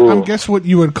guess what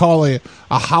you would call a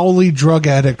howly drug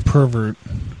addict pervert.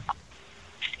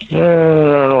 I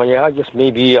don't know. Yeah, I guess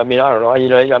maybe. I mean, I don't know. You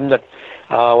know, I'm not.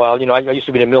 Well, you know, I used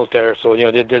to be in the military, so you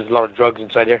know, there's a lot of drugs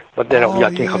inside there. But then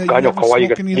I think I know Hawaii.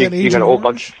 You got a whole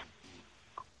bunch.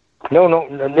 No.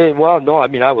 Well, no. I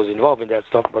mean, I was involved in that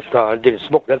stuff, but I didn't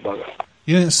smoke that bugger.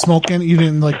 You didn't smoke any. You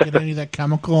didn't like get any of that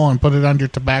chemical and put it on your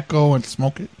tobacco and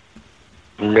smoke it.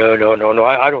 No.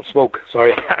 I don't smoke.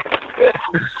 Sorry.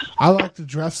 I like to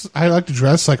dress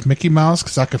like Mickey Mouse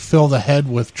because I could fill the head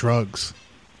with drugs.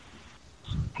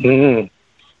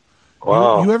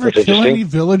 Wow. You ever kill any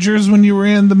villagers when you were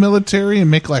in the military and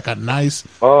make like a nice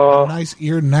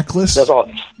ear necklace? That's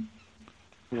all.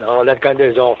 No, that kind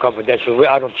of is all confidential.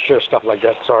 I don't share stuff like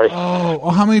that. Sorry. Oh,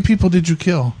 how many people did you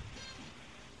kill?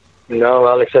 No,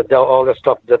 well, except all the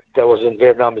stuff that was in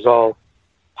Vietnam is all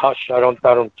hush. I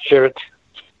don't share it.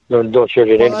 Don't share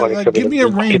it with anybody. Give me a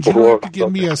range. You don't have to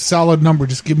give me a solid number.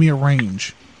 Just give me a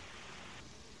range.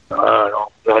 No,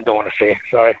 I don't want to say.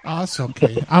 Sorry. Oh, that's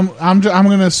okay. I'm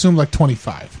going to assume like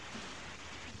 25.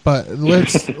 But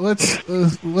let's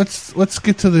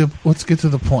get to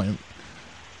the point.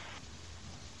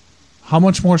 How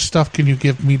much more stuff can you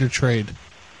give me to trade?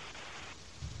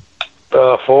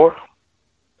 4.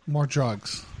 More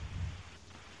drugs.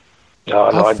 No,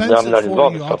 I'm not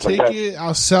involved in I'll stuff like take that. it.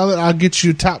 I'll sell it. I'll get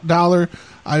you top dollar.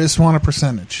 I just want a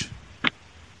percentage.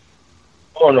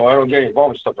 Oh no, I don't get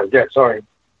involved in stuff like that. Sorry.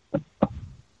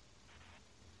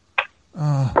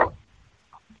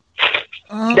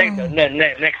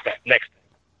 Next.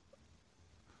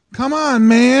 Come on,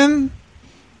 man.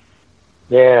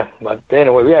 Yeah, but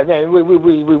anyway,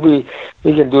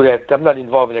 we can do that. I'm not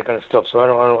involved in that kind of stuff, so I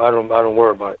don't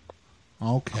worry about it.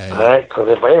 Okay. All right, because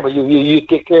if I ever you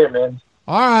take care, man.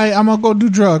 All right, I'm gonna go do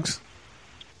drugs.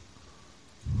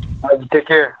 All right, you take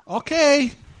care.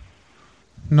 Okay.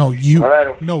 No, you. All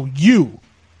right. No, you.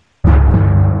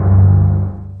 I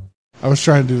was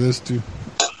trying to do this too.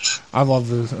 I love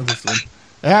this thing.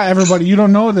 Yeah, everybody, you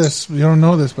don't know this,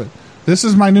 but this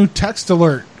is my new text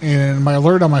alert and my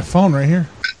alert on my phone right here.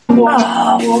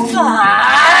 Oh,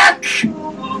 fuck!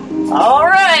 All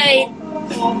right.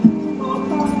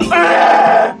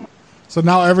 So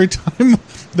now every time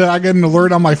that I get an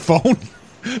alert on my phone,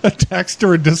 a text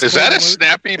or a Discord is that a alert,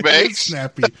 snappy base?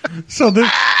 Snappy. So this,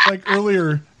 like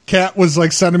earlier, Kat was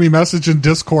like sending me a message in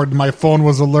Discord, and my phone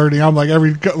was alerting. I'm like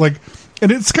and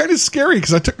it's kind of scary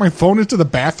because I took my phone into the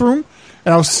bathroom,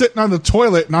 and I was sitting on the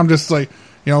toilet, and I'm just like,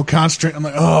 you know, concentrating. I'm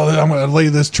like, oh, I'm going to lay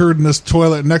this turd in this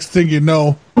toilet. Next thing you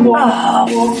know,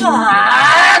 oh,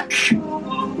 fuck!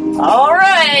 All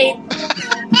right.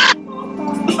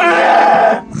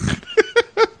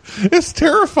 It's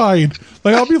terrifying.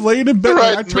 Like, I'll be laying in bed.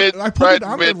 I put it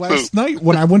on there last night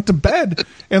when I went to bed,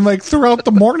 and like throughout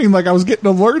the morning, like I was getting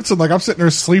alerts, and like I'm sitting there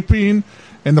sleeping,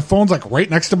 and the phone's like right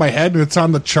next to my head, and it's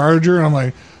on the charger, and I'm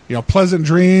like, you know, pleasant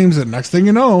dreams, and next thing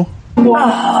you know,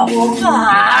 oh,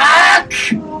 fuck!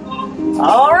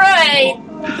 All right.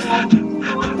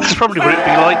 That's probably what it'd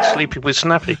be like sleeping with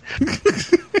Snappy.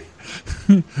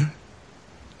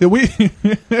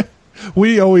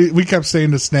 We kept saying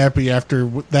to Snappy after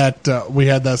that we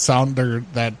had that sound or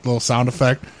that little sound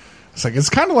effect. It's like it's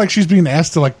kind of like she's being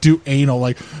asked to like do anal.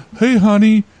 Like, hey,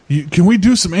 honey, can we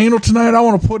do some anal tonight? I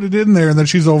want to put it in there, and then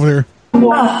she's over there.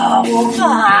 Oh,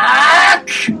 fuck!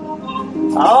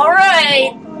 All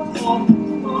right.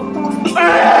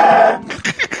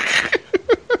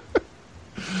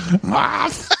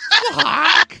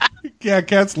 Fuck. Yeah,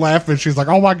 Kat's laughing. She's like,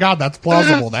 oh my God, that's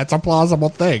plausible. That's a plausible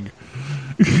thing.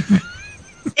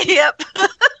 Yep.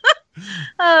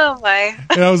 Oh my!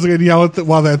 And I was going to yell at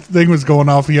while that thing was going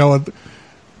off. Yell at,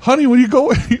 honey, when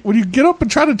you get up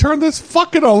and try to turn this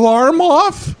fucking alarm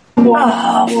off.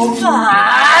 Oh,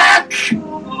 fuck!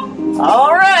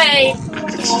 All right.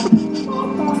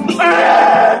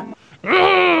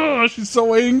 She's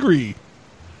so angry.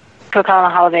 For calling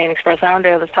Holiday Inn Express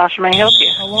Allendale, this Tasha may help you.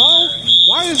 Hello?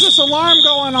 Why is this alarm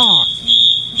going off?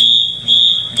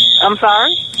 I'm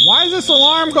sorry? Why is this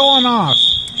alarm going off?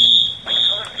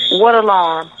 What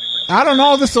alarm? I don't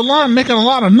know. This alarm making a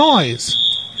lot of noise.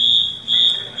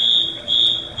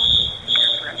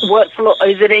 What floor?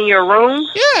 Is it in your room?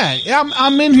 Yeah,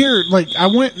 I'm in here. Like, I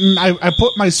went and I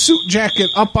put my suit jacket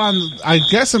up on, I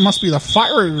guess it must be the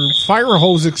fire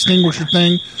hose extinguisher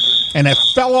thing, and it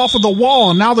fell off of the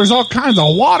wall, and now there's all kinds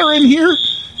of water in here,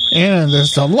 and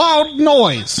there's a loud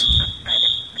noise.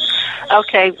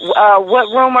 Okay,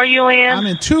 what room are you in? I'm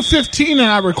in 215, and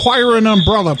I require an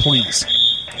umbrella, please.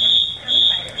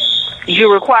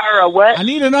 You require a what? I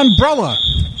need an umbrella.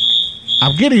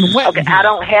 I'm getting wet. Okay, I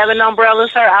don't have an umbrella,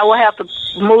 sir. I will have to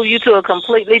move you to a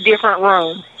completely different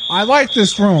room. I like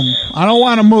this room. I don't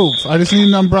want to move. I just need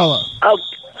an umbrella.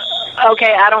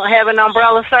 Okay, I don't have an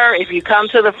umbrella, sir. If you come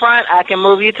to the front, I can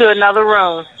move you to another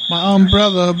room. My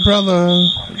umbrella, brother.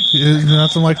 Is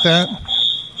nothing like that?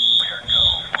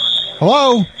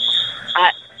 Hello?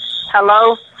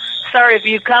 Hello? Sir, if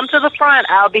you come to the front,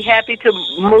 I'll be happy to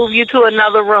move you to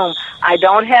another room. I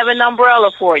don't have an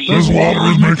umbrella for you. This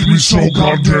water is making me so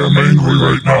goddamn angry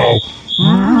right now.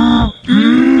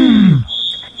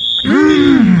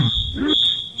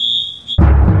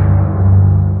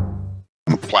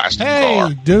 Plastic hey,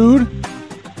 car. Dude.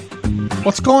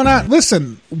 What's going on?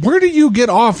 Listen, where do you get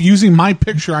off using my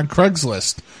picture on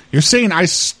Craigslist? You're saying I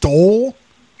stole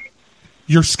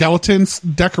your skeleton's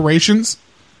decorations?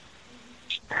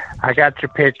 I got your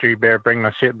picture. You better bring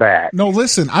my shit back. No,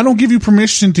 listen. I don't give you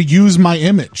permission to use my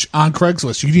image on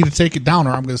Craigslist. You need to take it down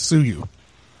or I'm going to sue you.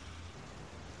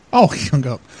 Oh, he hung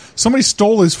up. Somebody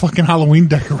stole his fucking Halloween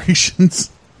decorations.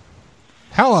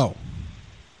 Hello.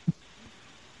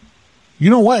 You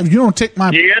know what? If you don't take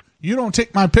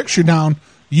my picture down,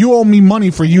 you owe me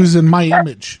money for using my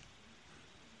image.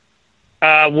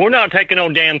 We're not taking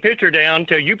no damn picture down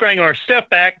till you bring our stuff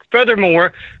back.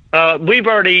 Furthermore, we've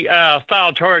already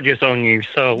filed charges on you.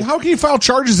 So how can you file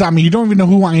charges on me? You don't even know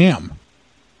who I am.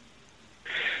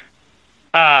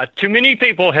 Too many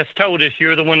people has told us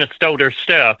you're the one that stole their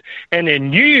stuff, and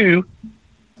then you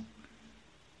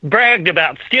bragged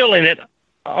about stealing it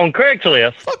on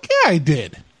Craigslist. Fuck yeah, I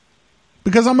did.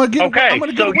 Because I'm gonna get okay.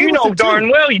 So you know darn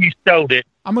well you stole it.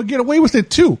 I'm gonna get away with it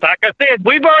too. Like I said,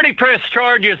 we've already pressed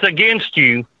charges against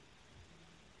you.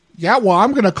 Yeah, well,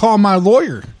 I'm gonna call my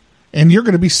lawyer. And you're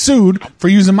going to be sued for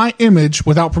using my image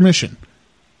without permission.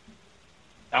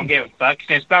 Don't give a fuck.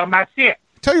 Just stole my shit.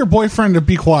 Tell your boyfriend to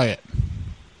be quiet.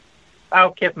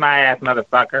 Oh, kiss my ass,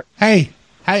 motherfucker. Hey,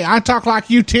 I talk like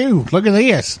you too. Look at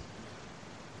this.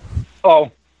 Oh.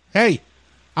 Hey,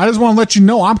 I just want to let you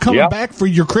know I'm coming back for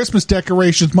your Christmas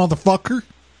decorations, motherfucker.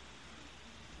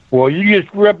 Well, you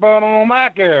just rip on my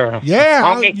car.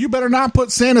 Yeah, you better not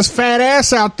put Santa's fat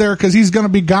ass out there because he's going to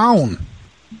be gone.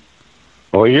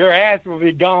 Well, your ass will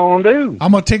be gone, too.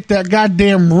 I'm going to take that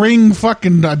goddamn Ring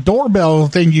fucking doorbell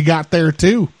thing you got there,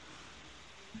 too.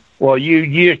 Well, you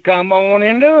just come on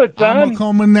into it, son. I'm going to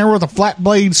come in there with a flat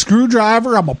blade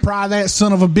screwdriver. I'm going to pry that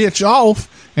son of a bitch off,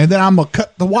 and then I'm going to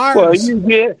cut the wires. Well,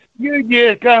 you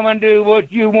just come and do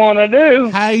what you want to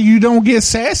do. Hey, you don't get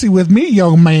sassy with me,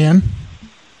 young man.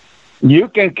 You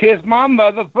can kiss my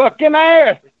motherfucking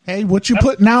ass. Hey, what you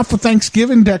putting out for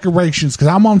Thanksgiving decorations? Because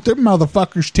I'm on them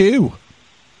motherfuckers, too.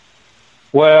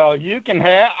 Well, you can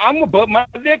have. I'm gonna put my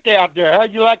dick out there.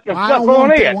 How'd you like to suck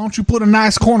on it? Why don't you put a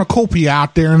nice cornucopia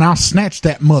out there and I'll snatch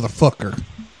that motherfucker?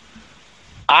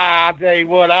 I'll tell you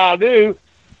what I'll do.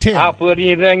 I'll put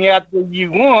anything out there you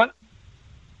want.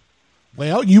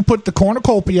 Well, you put the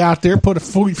cornucopia out there, put a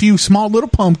few small little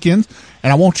pumpkins,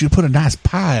 and I want you to put a nice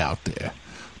pie out there.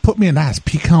 Put me a nice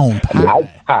pecan pie. Nice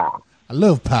pie. I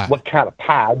love pie. What kind of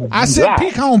pie? I said like?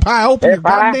 Pecan pie. Open your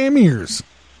goddamn ears.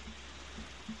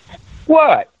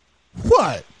 What?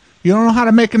 What? You don't know how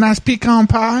to make a nice pecan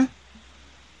pie?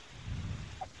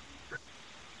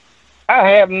 I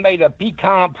haven't made a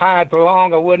pecan pie so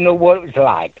long I wouldn't know what it was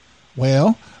like.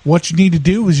 Well, what you need to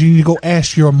do is you need to go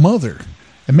ask your mother,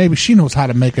 and maybe she knows how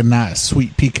to make a nice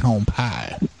sweet pecan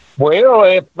pie. Well,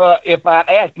 if I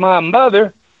ask my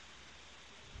mother,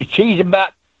 she's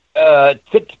about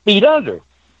 6 feet under.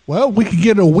 Well, we can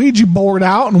get a Ouija board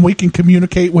out and we can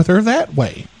communicate with her that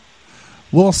way.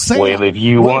 We'll if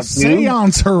you want to,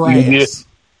 seance her ass.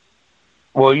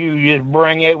 Well, you just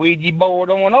bring that Ouija board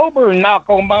on over and knock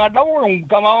on my door and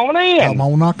come on in. Come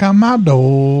on, knock on my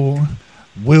door.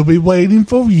 We'll be waiting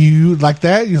for you. Like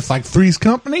that? It's like Three's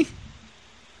Company?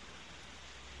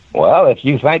 Well, if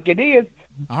you think it is.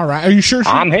 All right. Are you sure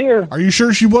I'm here. Are you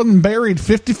sure she wasn't buried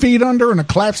 50 feet under in a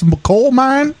collapsed coal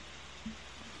mine?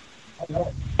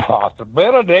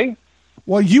 Possibility.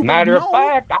 Well, you Matter of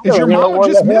fact, I is your don't know mother where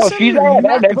just the hell missing? she's Are you at. I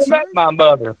not never met concerned? my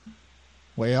mother.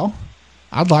 Well,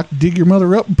 I'd like to dig your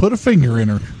mother up and put a finger in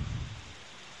her.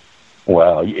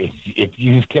 Well, if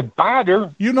you can find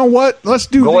her, you know what? Let's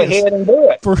do go this. ahead and do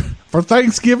it. For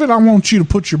Thanksgiving, I want you to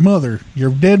put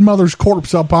your dead mother's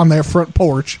corpse up on that front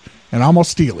porch, and I'm going to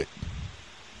steal it.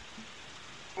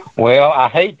 Well, I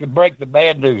hate to break the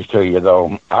bad news to you,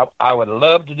 though. I would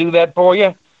love to do that for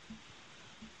you.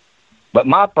 But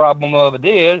my problem of it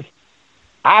is,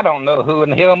 I don't know who in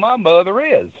the hell my mother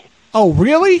is. Oh,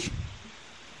 really?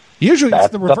 Usually That's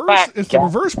it's the reverse. fact, It's the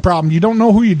reverse problem. You don't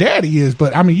know who your daddy is,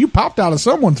 but I mean, you popped out of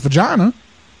someone's vagina.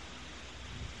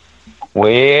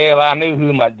 Well, I knew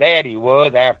who my daddy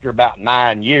was after about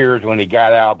 9 years when he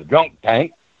got out of the drunk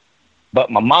tank. But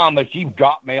my mama, she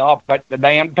dropped me off at the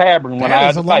damn tavern when I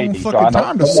was a baby. That is a long fucking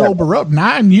time to sober up.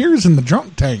 9 years in the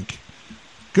drunk tank.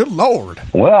 Good Lord.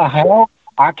 Well, hell,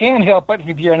 I can't help it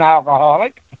if you're an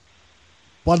alcoholic.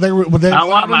 Well, they were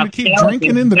to keep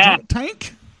drinking in the drunk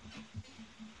tank?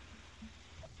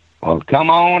 Well, come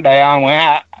on down.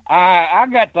 Well, I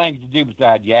got things to do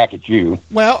besides yak at you.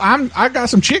 Well, I got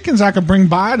some chickens I could bring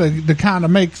by to kind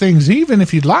of make things even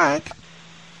if you'd like.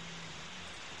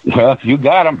 Well, if you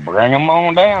got them, bring them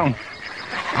on down.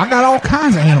 I got all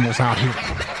kinds of animals out here.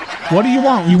 What do you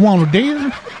want? You want a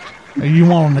deer? Or you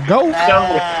want them to go?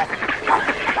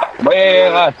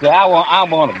 Well, I said I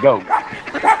want a goat.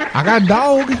 I got a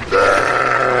dog.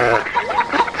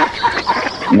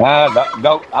 No,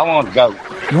 goat. I want a goat.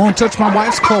 You want to touch my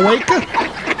wife's cloaca?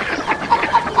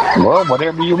 Well,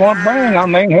 whatever you want to bring. I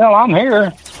mean, hell, I'm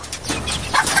here.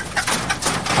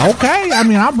 Okay, I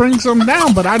mean, I'll bring some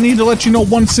down, but I need to let you know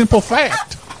one simple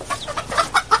fact.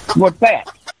 What's that?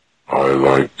 I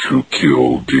like to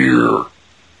kill deer.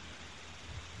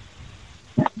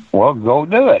 Well, go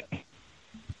do it.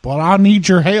 But I need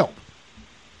your help.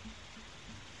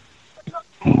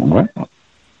 Well,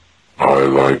 I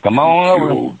like come on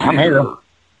over. I'm here.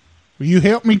 Will you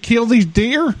help me kill these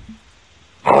deer?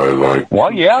 I like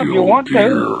well, yeah, if you want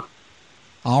to.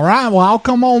 All right, well, I'll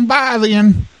come on by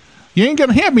then. You ain't going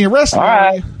to have me arrested, all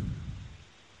right.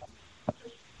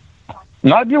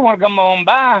 Not if you want to come on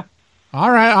by.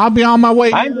 All right, I'll be on my way.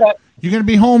 You going to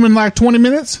be home in like 20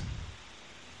 minutes?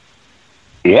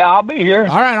 Yeah, I'll be here.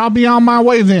 All right, I'll be on my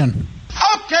way then.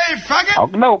 Okay, faggot. Oh,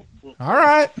 no. All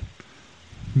right.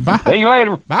 Bye. See you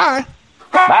later. Bye.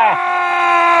 Bye.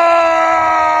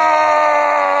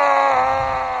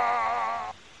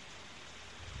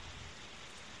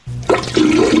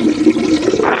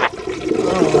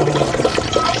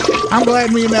 I'm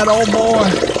glad me and that old boy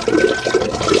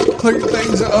cleared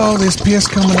things up. Oh, this piss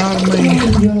coming out of me.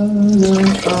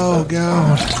 Oh,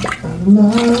 God.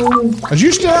 Is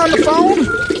you still on the phone?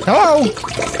 Hello?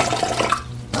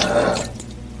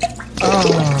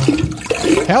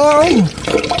 Hello?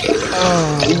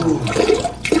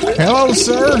 Hello,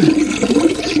 sir?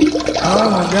 Oh,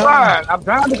 my God. Right, I'm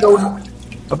trying to go.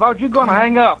 I thought you were going to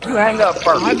hang up. You hang up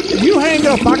first. You hang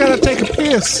up. I got to take a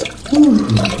piss.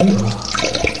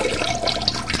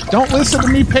 Don't listen to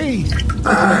me pee.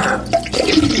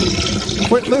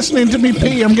 Quit listening to me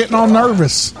pee. I'm getting all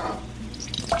nervous.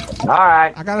 All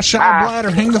right. I got a shy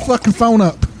bladder. Hang the fucking phone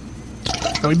up.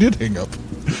 Oh, he did hang up.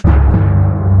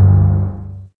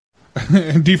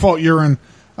 Default urine.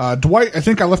 Dwight, I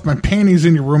think I left my panties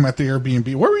in your room at the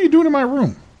Airbnb. What were you doing in my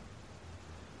room?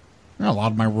 You're not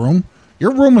allowed in my room.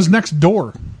 Your room was next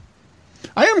door.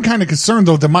 I am kind of concerned,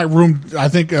 though, that my room, I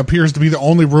think, appears to be the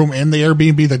only room in the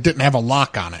Airbnb that didn't have a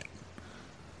lock on it.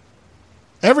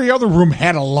 Every other room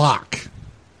had a lock.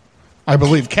 I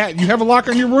believe. Kat, you have a lock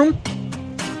on your room?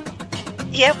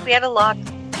 Yep, we had a lock.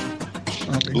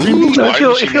 Okay.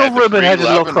 If your room had a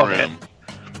lock on it.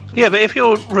 Yeah, but if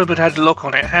your room had a lock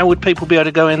on it, how would people be able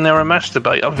to go in there and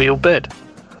masturbate over your bed?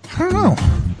 I don't know.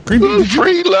 Greenbee,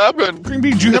 free loving.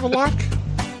 Greenbee, did you have a lock?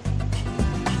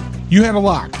 You had a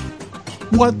lock.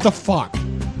 What the fuck?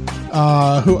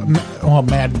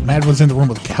 Mad was in the room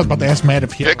with Cat. I was about to ask Mad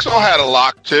if he Pixel had a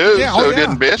lock too, Yeah, so oh, yeah.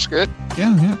 didn't Biscuit.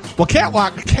 Yeah. Well, Cat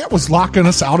was locking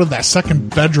us out of that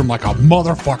second bedroom like a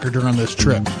motherfucker during this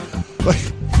trip.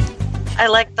 I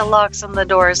like the locks on the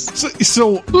doors.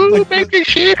 So the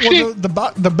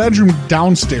bedroom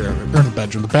downstairs, or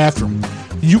the bathroom,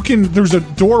 there's a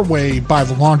doorway by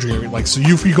the laundry area. Like, so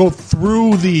if you go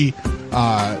through the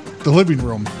the living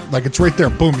room. Like, it's right there.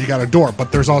 Boom, you got a door.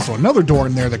 But there's also another door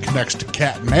in there that connects to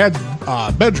Kat and Mad's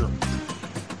bedroom.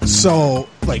 So,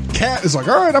 like, Kat is like,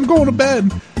 all right, I'm going to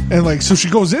bed. And, like, so she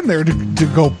goes in there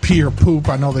to go pee or poop.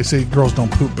 I know they say girls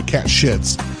don't poop, but Kat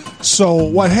shits. So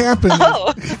what happened?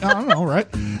 I don't know, right?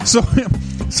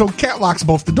 So Kat locks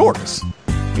both the doors.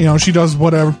 You know, she does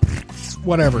whatever.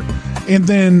 And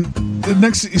then the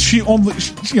next, she's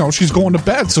going to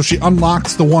bed. So she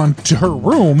unlocks the one to her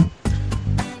room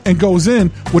and goes in,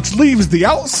 which leaves the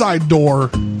outside door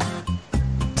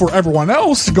for everyone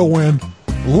else to go in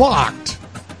locked.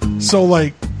 So,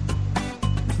 like,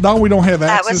 now we don't have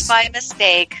access. That was my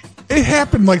mistake. It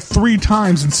happened like 3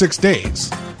 times in 6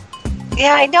 days.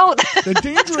 Yeah, I know. The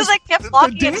dangerous, I kept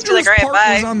locking the it. dangerous Like, part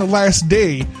right, was on the last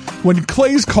day when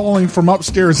Clay's calling from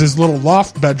upstairs his little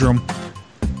loft bedroom.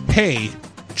 Hey,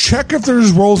 check if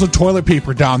there's rolls of toilet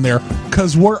paper down there,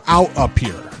 because we're out up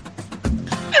here.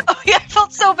 Oh, yeah, I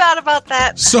felt so bad about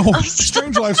that. So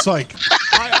Strange Life's like,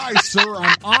 aye, sir,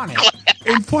 I'm on it.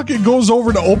 And fucking goes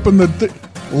over to open the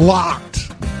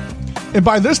locked. And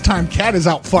by this time, Kat is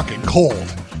out fucking cold.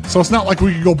 So it's not like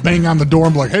we could go bang on the door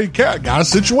and be like, hey, Kat, got a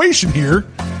situation here.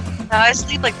 No, I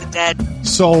sleep like the dead.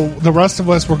 So the rest of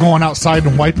us were going outside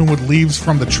and wiping with leaves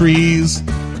from the trees,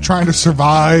 trying to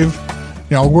survive.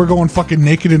 You know, we're going fucking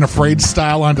naked and afraid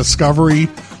style on Discovery.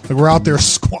 Like, we're out there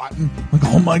squatting. Like,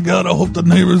 oh my God, I hope the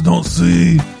neighbors don't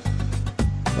see.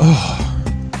 Oh.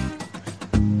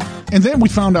 And then we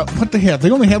found out what they had.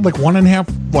 They only had like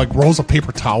 1.5 like rolls of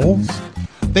paper towels.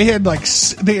 They had like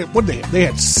they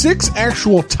had 6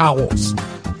 actual towels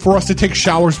for us to take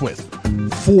showers with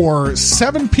for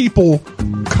 7 people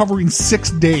covering 6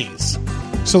 days.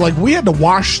 So like we had to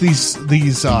wash these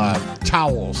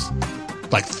towels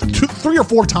like 3 or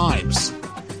 4 times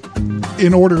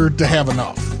in order to have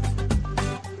enough.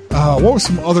 What was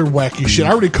some other wacky shit?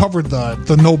 I already covered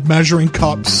the no measuring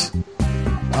cups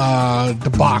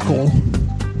debacle.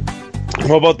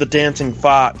 What about the dancing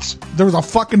fox? There was a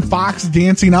fucking fox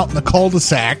dancing out in the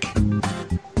cul-de-sac.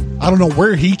 I don't know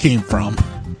where he came from.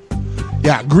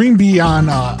 Yeah, Green Bee on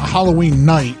Halloween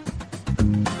night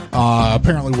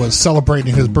apparently was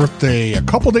celebrating his birthday a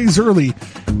couple days early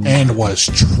and was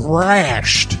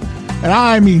trashed. And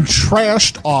I mean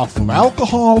trashed off of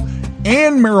alcohol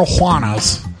and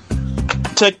marijuanas.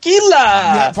 Tequila!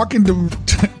 Yeah, fucking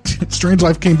Strange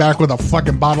Life came back with a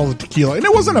fucking bottle of tequila, and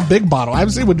it wasn't a big bottle. I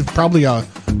would say probably I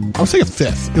would say a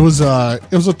fifth. It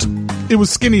was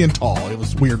skinny and tall. It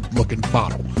was a weird looking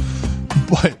bottle.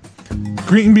 But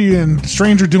Green Bee and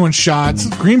Stranger doing shots.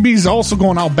 Green Bee's also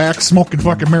going out back smoking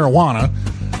fucking marijuana.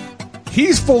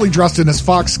 He's fully dressed in his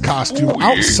fox costume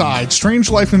outside. Strange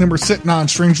Life and him are sitting on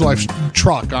Strange Life's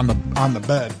truck on the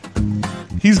bed.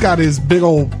 He's got his big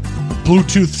old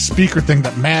Bluetooth speaker thing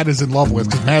that Mad is in love with,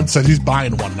 because Mad said he's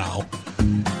buying one now.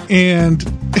 And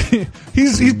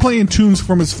he's playing tunes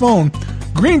from his phone.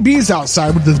 Green Bee's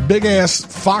outside with this big ass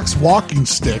fox walking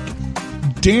stick,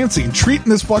 dancing, treating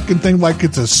this fucking thing like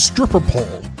it's a stripper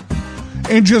pole,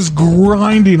 and just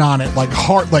grinding on it like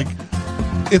hard. Like,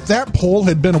 if that pole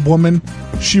had been a woman,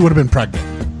 she would have been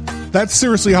pregnant. That's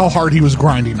seriously how hard he was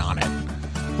grinding on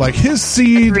it. Like, his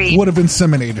seed would have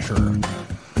inseminated her.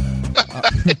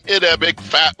 Hit that big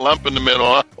fat lump in the middle,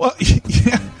 huh? Well,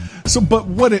 yeah. So, but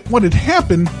what had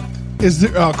happened is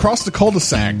across the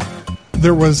cul-de-sac,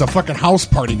 there was a fucking house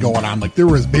party going on. Like, there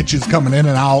was bitches coming in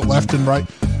and out, left and right.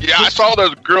 Yeah, I saw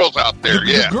those girls out there.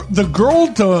 The girl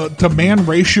to man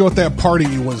ratio at that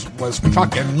party was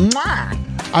fucking mwah.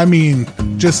 I mean,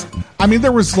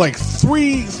 there was like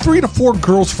three to four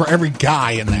girls for every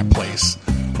guy in that place.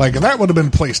 Like, that would have been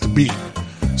a place to be.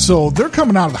 So they're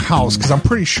coming out of the house, because I'm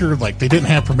pretty sure like they didn't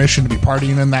have permission to be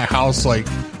partying in that house. Like,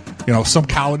 you know, some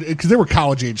college, because they were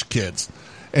college age kids,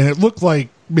 and it looked like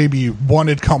maybe one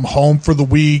had come home for the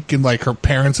week and like her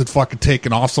parents had fucking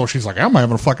taken off. So she's like, I'm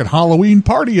having a fucking Halloween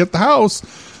party at the house.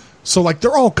 So like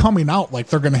they're all coming out like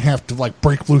they're gonna have to like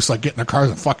break loose, like get in their cars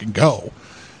and fucking go.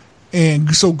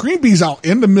 And so Green Bee's out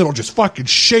in the middle, just fucking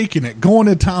shaking it, going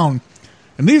to town,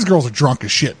 and these girls are drunk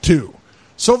as shit too.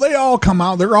 So they all come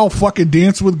out, they're all fucking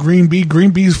dancing with Green Bee. Green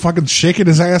Bee's fucking shaking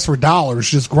his ass for dollars,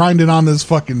 just grinding on this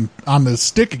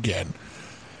stick again.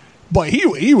 But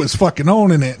he was fucking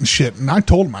owning it and shit. And I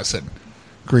told him, I said,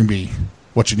 Green Bee,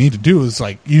 what you need to do is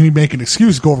like, you need to make an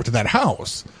excuse to go over to that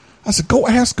house. I said, go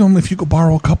ask him if you could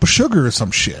borrow a cup of sugar or some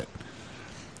shit.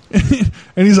 And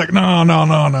he's like, no,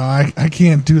 I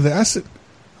can't do that. I said,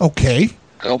 okay.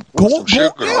 Go.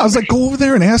 Yeah, I was like, go over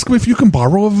there and ask him if you can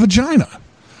borrow a vagina.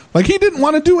 Like, he didn't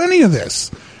want to do any of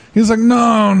this. He's like,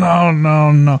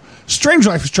 no. Strange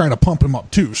Life is trying to pump him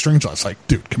up, too. Strange Life's like,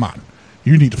 dude, come on.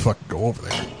 You need to fucking go over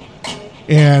there.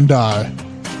 And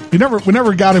we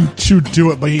never got him to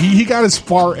do it, but he got as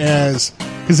far as,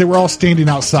 because they were all standing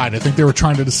outside. I think they were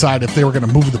trying to decide if they were going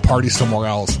to move the party somewhere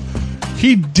else.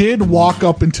 He did walk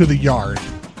up into the yard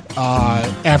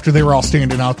after they were all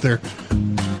standing out there.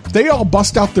 They all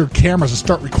bust out their cameras and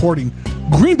start recording.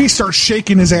 Greenby starts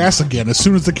shaking his ass again as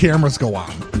soon as the cameras go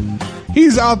on.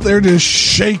 He's out there just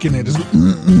shaking it. Just,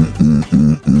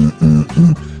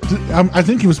 I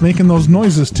think he was making those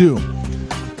noises too.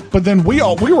 But then we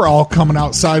were all coming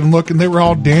outside and looking. They were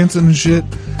all dancing and shit.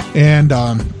 And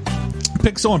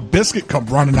Pixel and Biscuit come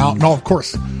running out. And of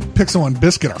course, Pixel and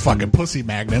Biscuit are fucking pussy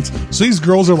magnets. So these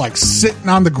girls are like sitting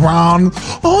on the ground.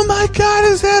 Oh my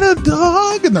God, is that a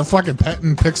dog? And they're fucking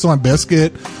petting Pixel and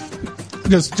Biscuit.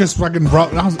 Just fucking.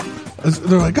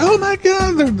 They're like, oh my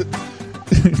God.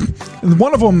 And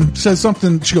one of them says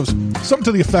something. She goes something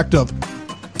to the effect of,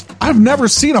 I've never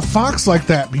seen a fox like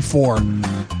that before.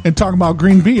 And talking about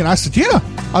Green Bee. And I said, yeah.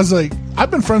 I was like,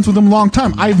 I've been friends with him a long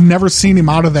time. I've never seen him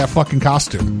out of that fucking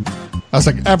costume. I was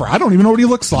like, ever. I don't even know what he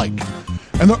looks like.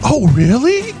 And they're, oh,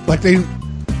 really? Like, they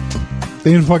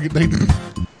didn't fucking,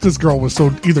 this girl was so,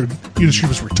 either she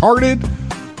was retarded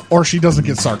or she doesn't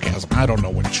get sarcasm. I don't know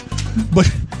which. But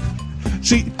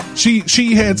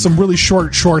she had some really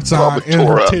short shorts on and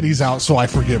her titties out, so I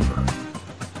forgive her.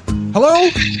 Hello?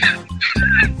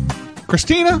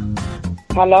 Christina?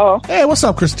 Hello. Hey, what's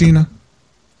up, Christina?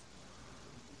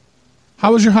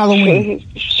 How was your Halloween?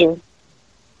 Sure.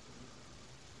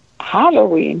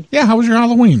 Halloween? Yeah, how was your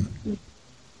Halloween?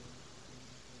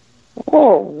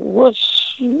 Oh,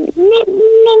 was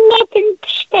nothing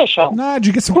special. Nah, did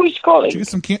you get some? Who's calling? Did you get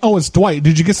some candy? Oh, it's Dwight.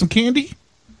 Did you get some candy?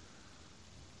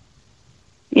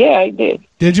 Yeah, I did.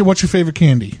 Did you? What's your favorite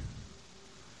candy?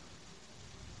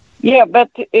 Yeah, but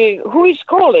who is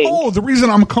calling? Oh, the reason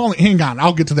I'm calling... Hang on,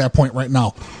 I'll get to that point right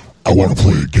now. I want to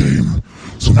play a game.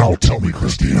 So now tell me,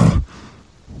 Christina,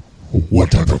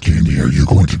 what type of candy are you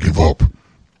going to give up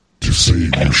to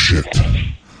save your shit?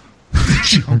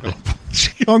 She hung up.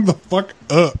 She hung the fuck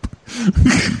up.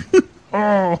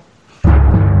 Oh.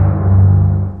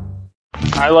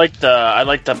 I like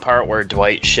the part where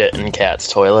Dwight shit in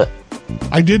Kat's toilet.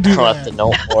 I did do that. Left the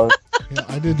note for her. Yeah,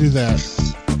 I did do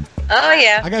that. Oh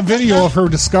yeah. I got video of her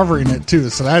discovering it too,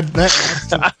 so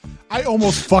that I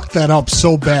almost fucked that up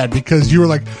so bad because you were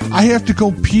like, I have to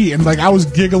go pee, and like I was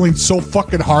giggling so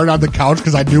fucking hard on the couch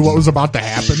because I knew what was about to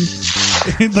happen.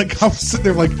 And like I was sitting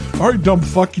there like, all right, dumb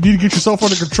fuck, you need to get yourself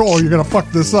under control or you're gonna fuck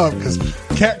this up. Because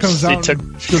Kat comes out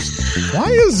and she goes, why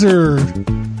is there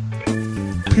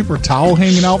paper towel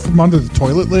hanging out from under the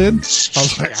toilet lid? I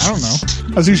was like, I don't know.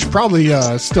 I was like, you should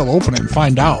probably still open it and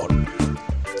find out.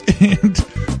 And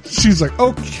she's like,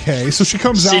 okay. So she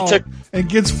comes out and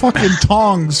gets fucking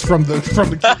tongs from the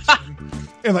kitchen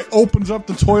and like opens up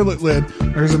the toilet lid.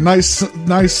 There's a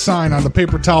nice sign on the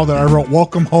paper towel that I wrote,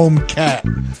 "Welcome home, Kat,"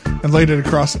 and laid it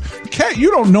across. Kat, you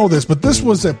don't know this, but this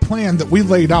was a plan that we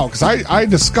laid out because I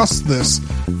discussed this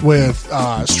with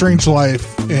Strange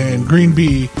Life and Green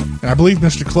Bee and I believe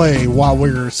Mr. Clay while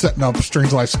we were setting up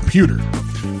Strange Life's computer.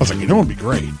 I was like, you know what would be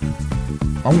great?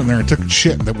 I went in there and took a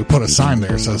shit, and then we put a sign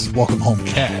there that says, "Welcome home,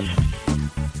 Kat."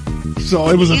 So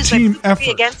it was a team effort.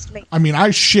 Against me. I mean, I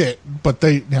shit, but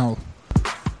they, And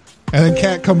then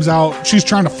Kat comes out. She's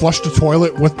trying to flush the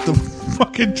toilet with the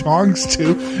fucking tongs,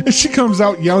 too. And she comes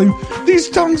out yelling,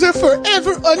 "These tongs are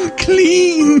forever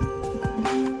unclean."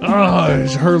 Oh,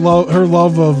 her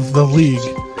love of the league.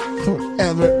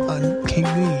 Forever unclean.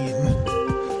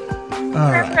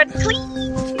 All right.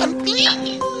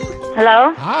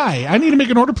 Hello? Hi, I need to make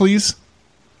an order, please.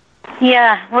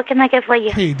 Yeah, what can I get for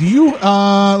you? Hey, do you,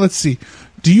 let's see.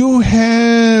 Do you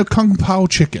have Kung Pao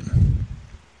chicken?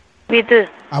 We do.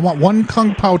 I want one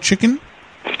Kung Pao chicken.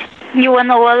 You want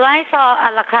over rice or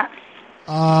a la carte?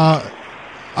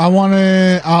 I want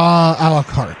it, a la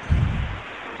carte.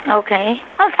 Okay.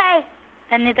 Okay.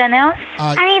 Anything else?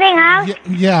 Anything else?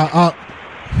 Yeah,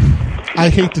 I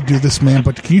hate to do this, man,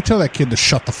 but can you tell that kid to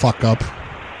shut the fuck up?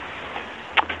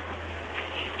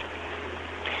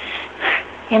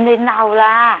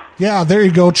 Yeah, there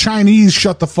you go. Chinese,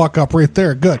 shut the fuck up right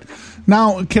there. Good.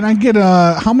 Now, can I get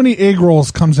how many egg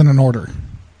rolls comes in an order?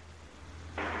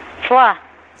 4.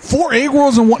 4 egg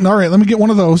rolls and one. All right, let me get one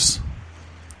of those.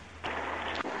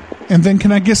 And then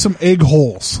can I get some egg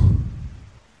holes?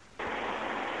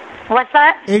 What's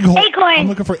that? Egg holes. Acorn. I'm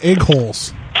looking for egg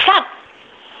holes. Stop.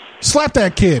 Slap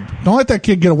that kid. Don't let that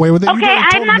kid get away with it. Okay,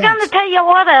 I'm not going to tell your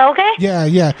order, okay?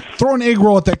 Yeah. Throw an egg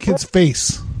roll at that kid's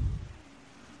face.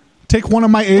 Take one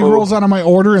of my egg rolls out of my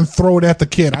order and throw it at the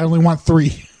kid. I only want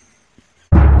 3.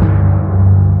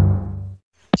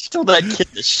 Tell that kid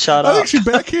to shut up. I think she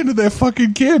backhanded that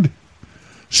fucking kid.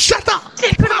 Shut up!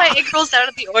 Take one of my egg rolls out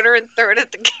of the order and throw it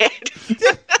at the kid.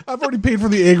 I've already paid for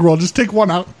the egg roll. Just take one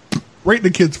out, right in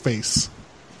the kid's face.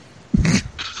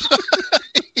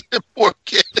 Poor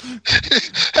kid.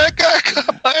 That guy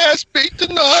got my ass beat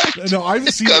tonight. No, I've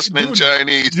seen Gusman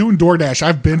Chinese. Doing DoorDash.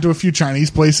 I've been to a few Chinese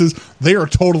places. They are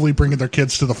totally bringing their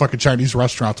kids to the fucking Chinese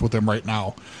restaurants with them right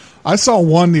now. I saw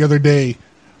one the other day.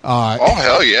 Oh,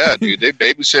 hell yeah, dude. They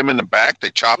babysit him in the back.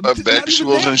 They chop up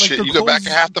vegetables and shit. You go back and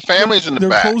half the family's in the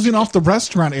back. They're closing off the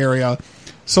restaurant area.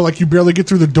 So, like, you barely get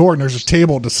through the door and there's a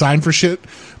table to sign for shit.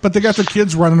 But they got their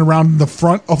kids running around in the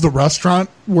front of the restaurant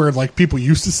where, like, people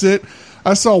used to sit.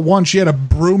 I saw one. She had a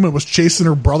broom and was chasing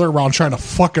her brother around trying to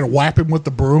fucking whap him with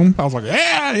the broom. I was like,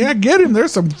 yeah, get him.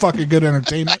 There's some fucking good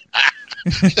entertainment.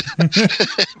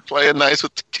 Playing nice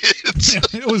with the kids.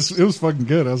 It was fucking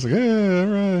good. I was like, yeah, all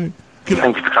right.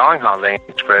 Thank you for calling Holiday Inn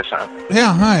Express.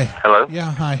 Yeah, hi. Hello?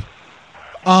 Yeah, hi.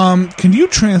 Can you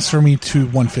transfer me to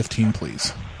 115,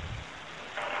 please?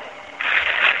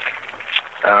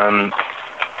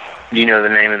 Do you know the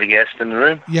name of the guest in the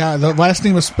room? Yeah, the last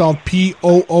name is spelled Poosy.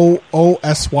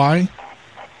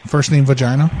 First name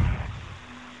Vagina.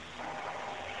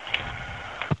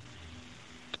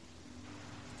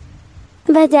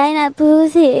 Vagina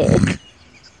pussy.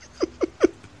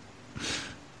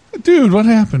 Dude, what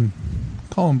happened?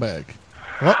 Call him back.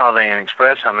 What? Holiday Inn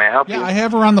Express, how may I help you? Yeah, I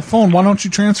have her on the phone. Why don't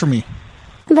you transfer me?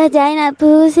 Vagina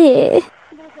pussy.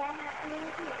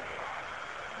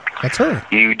 That's her.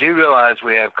 You do realize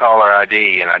we have caller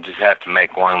ID, and I just have to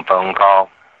make one phone call?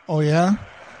 Oh, yeah?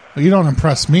 Well, you don't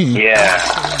impress me. Yeah.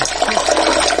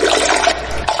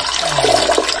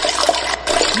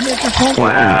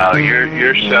 Wow,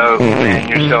 you're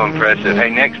so impressive.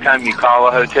 Hey, next time you call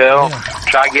a hotel,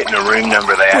 try getting a room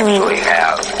number they actually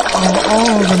have.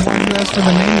 Then you asked for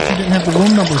the name if you didn't have the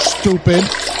room number, stupid.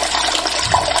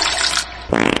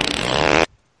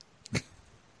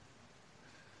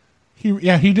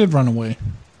 He did run away.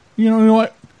 You know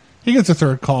what? He gets a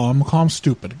third call. I'm going to call him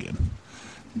stupid again.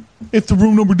 If the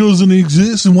room number doesn't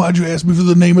exist, then why'd you ask me for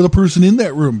the name of the person in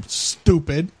that room?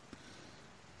 Stupid.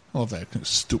 I love that.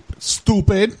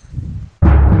 Stupid.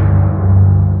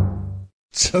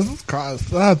 Jesus Christ.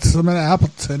 That's so many apple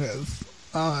tennis.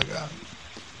 Oh, my God.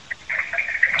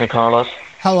 Hey, Carlos.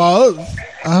 Hello?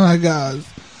 Oh, my God.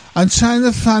 I'm trying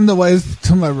to find the ways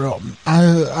to my room.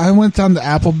 I went down to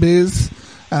Applebee's.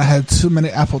 I had too many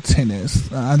apple tennis.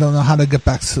 I don't know how to get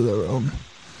back to the room.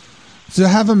 Do you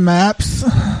have a maps?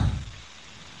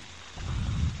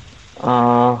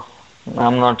 I'm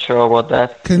not sure about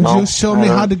that. Can you show me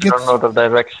how to get? I don't know the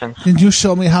directions. Can you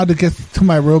show me how to get to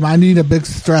my room? I need a big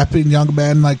strapping young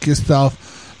man like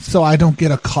yourself, so I don't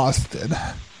get accosted.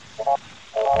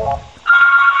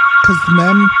 Because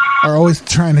men are always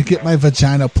trying to get my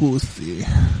vagina pussy.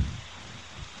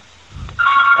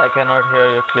 I cannot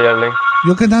hear you clearly.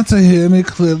 You cannot hear me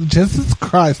clearly. Jesus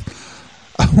Christ.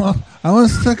 I want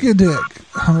to suck your dick.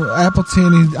 I'm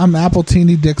apple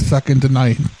teeny dick sucking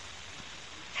tonight.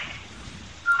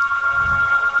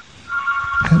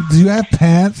 Do you have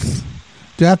pants?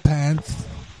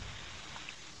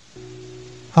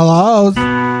 Hello?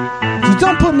 Just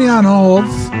don't put me on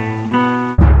holds.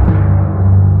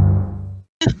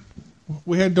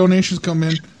 We had donations come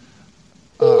in.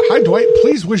 Hi, Dwight.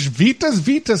 Please wish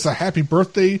Vitas a happy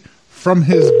birthday from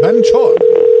his Ben Chod.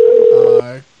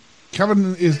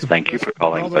 Kevin is the... Thank you for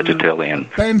calling Vegetarian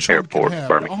Airport,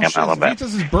 Birmingham, Alabama.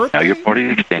 Now your party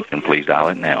extension, please dial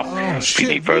it now. If you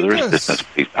need further assistance,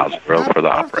 please dial 0 for the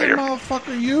operator.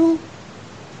 Motherfucker, you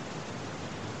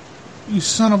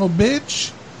son of a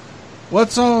bitch.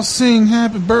 Let's all sing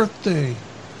happy birthday.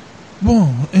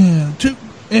 1 and 2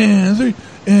 and 3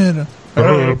 and...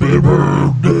 Happy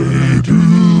birthday to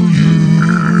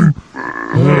you.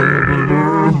 Happy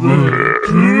birthday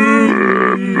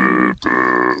to you.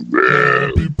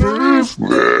 Happy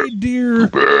birthday, dear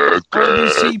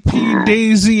RDCP,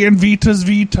 Daisy, and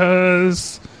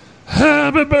Vitas.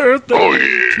 Happy birthday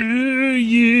to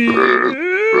you.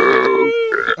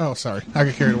 Oh, sorry. I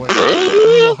got carried away. A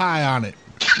little high on it.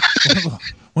 A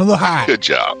little high. Good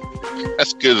job.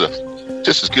 That's good.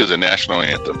 Just as good as the national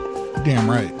anthem. Damn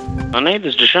right. My name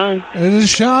is Deshaun. It is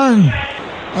Sean.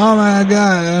 Oh my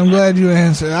God! I'm glad you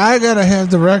answered. I gotta have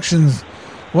directions.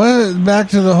 Back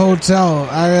to the hotel.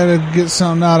 I gotta get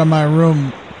something out of my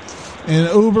room,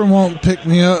 and Uber won't pick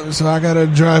me up, so I gotta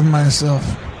drive myself.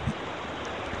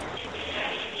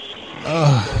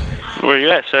 Where you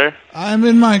at, sir? I'm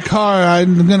in my car.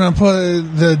 I'm gonna put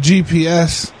the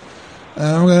GPS.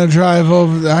 I'm gonna drive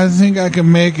over there. I think I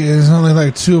can make it. It's only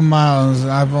like 2 miles.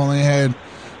 I've only had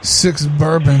 6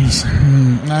 bourbons.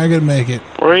 I can make it.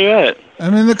 Where are you at?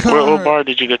 I'm in the car. What bar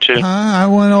did you go to? I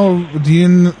went over. I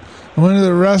went to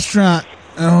the restaurant.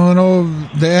 I went over.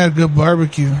 They had good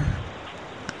barbecue.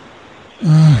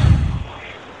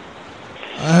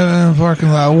 I'm in the parking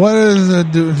lot. What is the?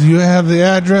 Do you have the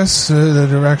address or the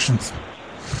directions?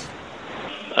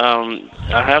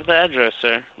 I have the address,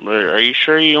 sir. Are you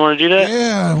sure you want to do that?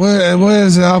 Yeah. What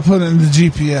is it? I'll put it in the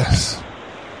GPS.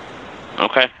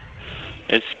 Okay.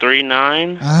 It's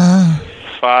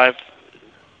 395.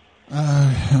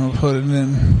 I'll put it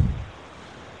in.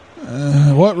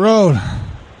 What road?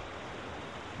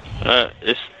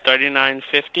 It's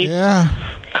 3950. Yeah.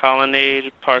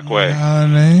 Colonnade Parkway.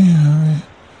 Colonnade.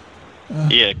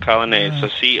 Yeah, Colonnade. So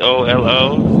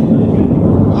COLO.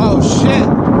 Oh shit!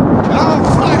 Oh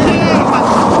fuck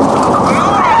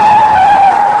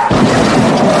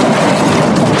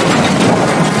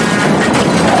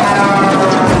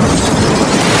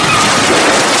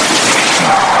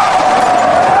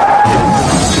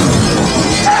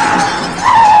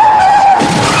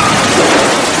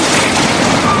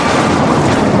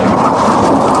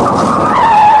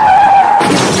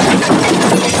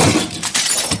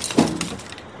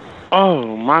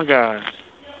Oh my God.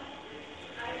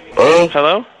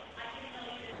 Hello?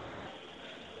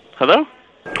 Hello? Hello?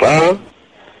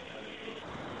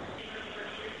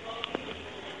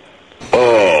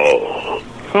 Oh.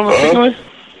 Who am I speaking with?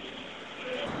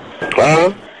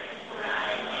 Hello?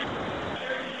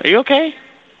 Are you okay?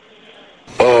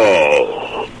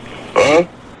 Oh. Huh?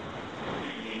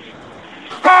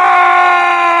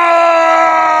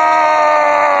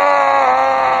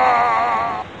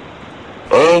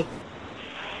 Huh?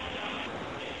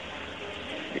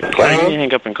 You can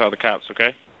hang up and call the cops,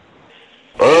 okay?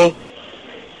 Huh?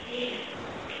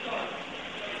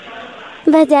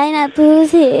 Vagina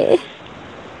pussy.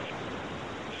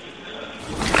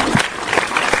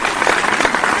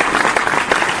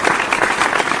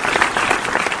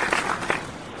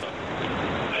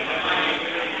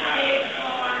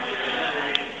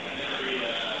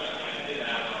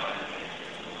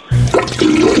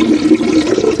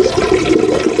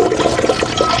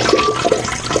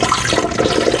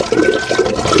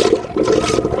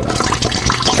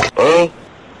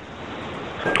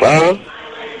 Huh?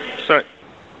 Sorry.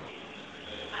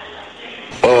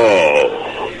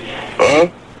 Oh. Huh?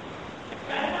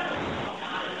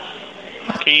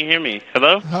 Can you hear me?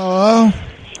 Hello? Hello?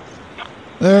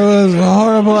 There was a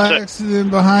horrible accident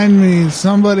behind me.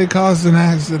 Somebody caused an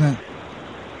accident.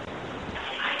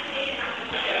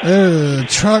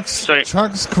 Trucks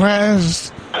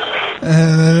crashed,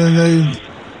 and then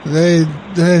they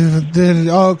did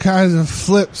all kinds of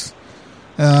flips.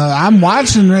 I'm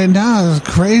watching right now. It's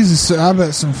crazy. So I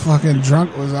bet some fucking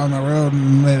drunk was on the road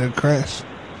and made a crash.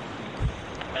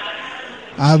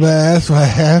 I bet that's what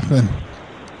happened.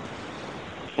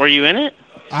 Were you in it?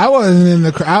 I wasn't in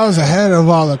the. I was ahead of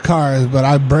all the cars, but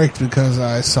I braked because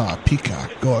I saw a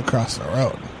peacock go across the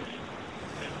road.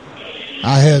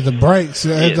 I hit the brakes.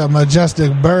 It's a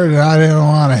majestic bird, and I didn't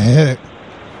want to hit it.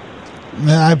 And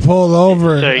then I pulled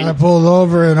over.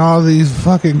 And all these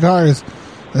fucking cars.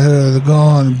 They're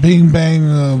going bing, bang,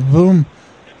 boom.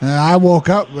 And I woke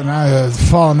up and I was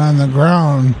falling on the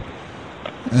ground.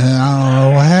 And I don't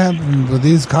know what happened, but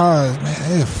these cars, man,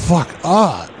 they fuck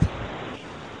up.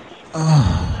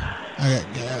 Oh, I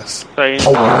got gas. Sir,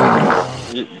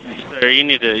 you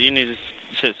need to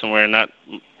sit somewhere and not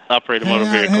operate a motor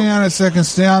vehicle. Hang on a second.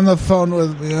 Stay on the phone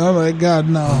with me. Oh, my God,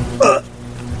 no.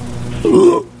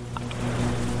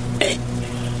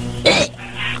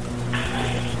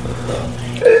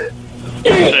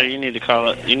 Sir, you need to call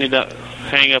it. You need to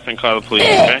hang up and call the police,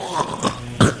 okay?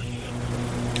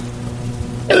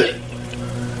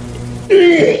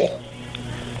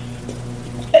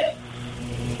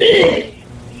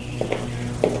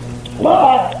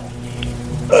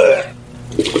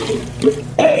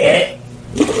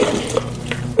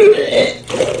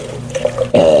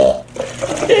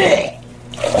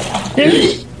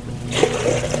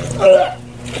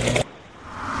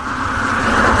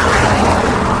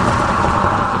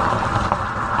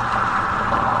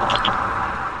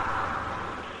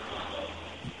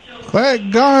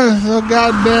 Quit going so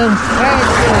goddamn fast,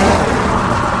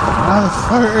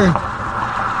 motherfucker.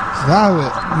 Stop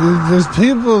it. There's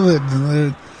people that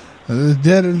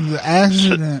did the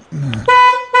accident. So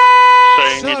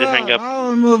you need to hang up. I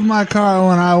don't move my car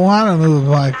when I want to move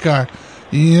my car.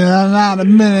 Not a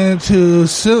minute too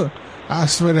soon. I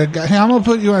swear to God. Hey, I'm going to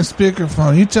put you on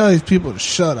speakerphone. You tell these people to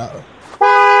shut up.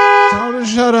 Tell them to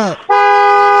shut up.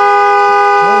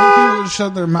 Tell these people to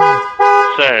shut their mouth.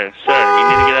 Sir, you need to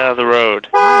get out of the road.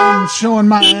 I'm showing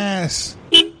my ass.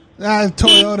 That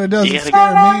Toyota doesn't scare me.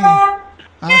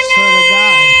 I swear to God.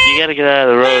 you gotta get out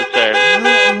of the road, sir.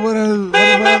 What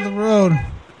about the road?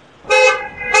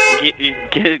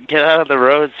 Get out of the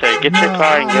road, sir. Get your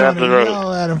car and get out of the road.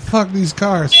 Yell at him. Fuck these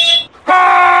cars. Sir, you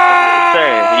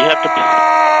have to...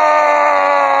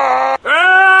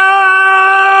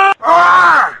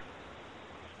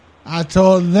 I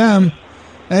told them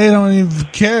they don't even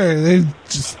care. They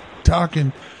just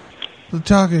talking. They're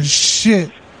talking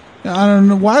shit. I don't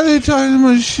know why they talking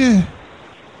about shit.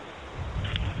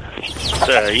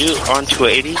 Sir, are you on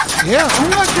 280? Yeah. Oh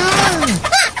my god.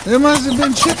 There must have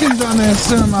been chickens on that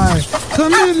semi.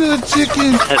 Come here, little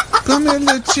chicken. Come here,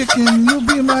 little chicken. You'll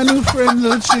be my new friend,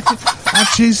 little chicken. I'm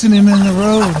chasing him in the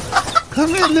road.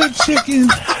 Come here, little chicken.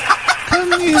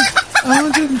 Come here. I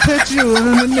want to pet you. I'm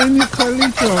going to name you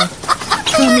Carlito.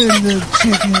 Come here, little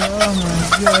chicken. Oh my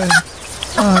god.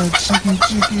 Oh, chicken.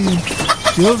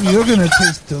 You're going to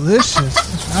taste delicious.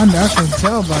 I can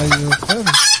tell by your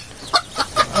feathers.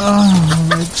 Oh,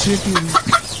 my chicken.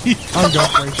 He hung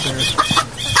up right there.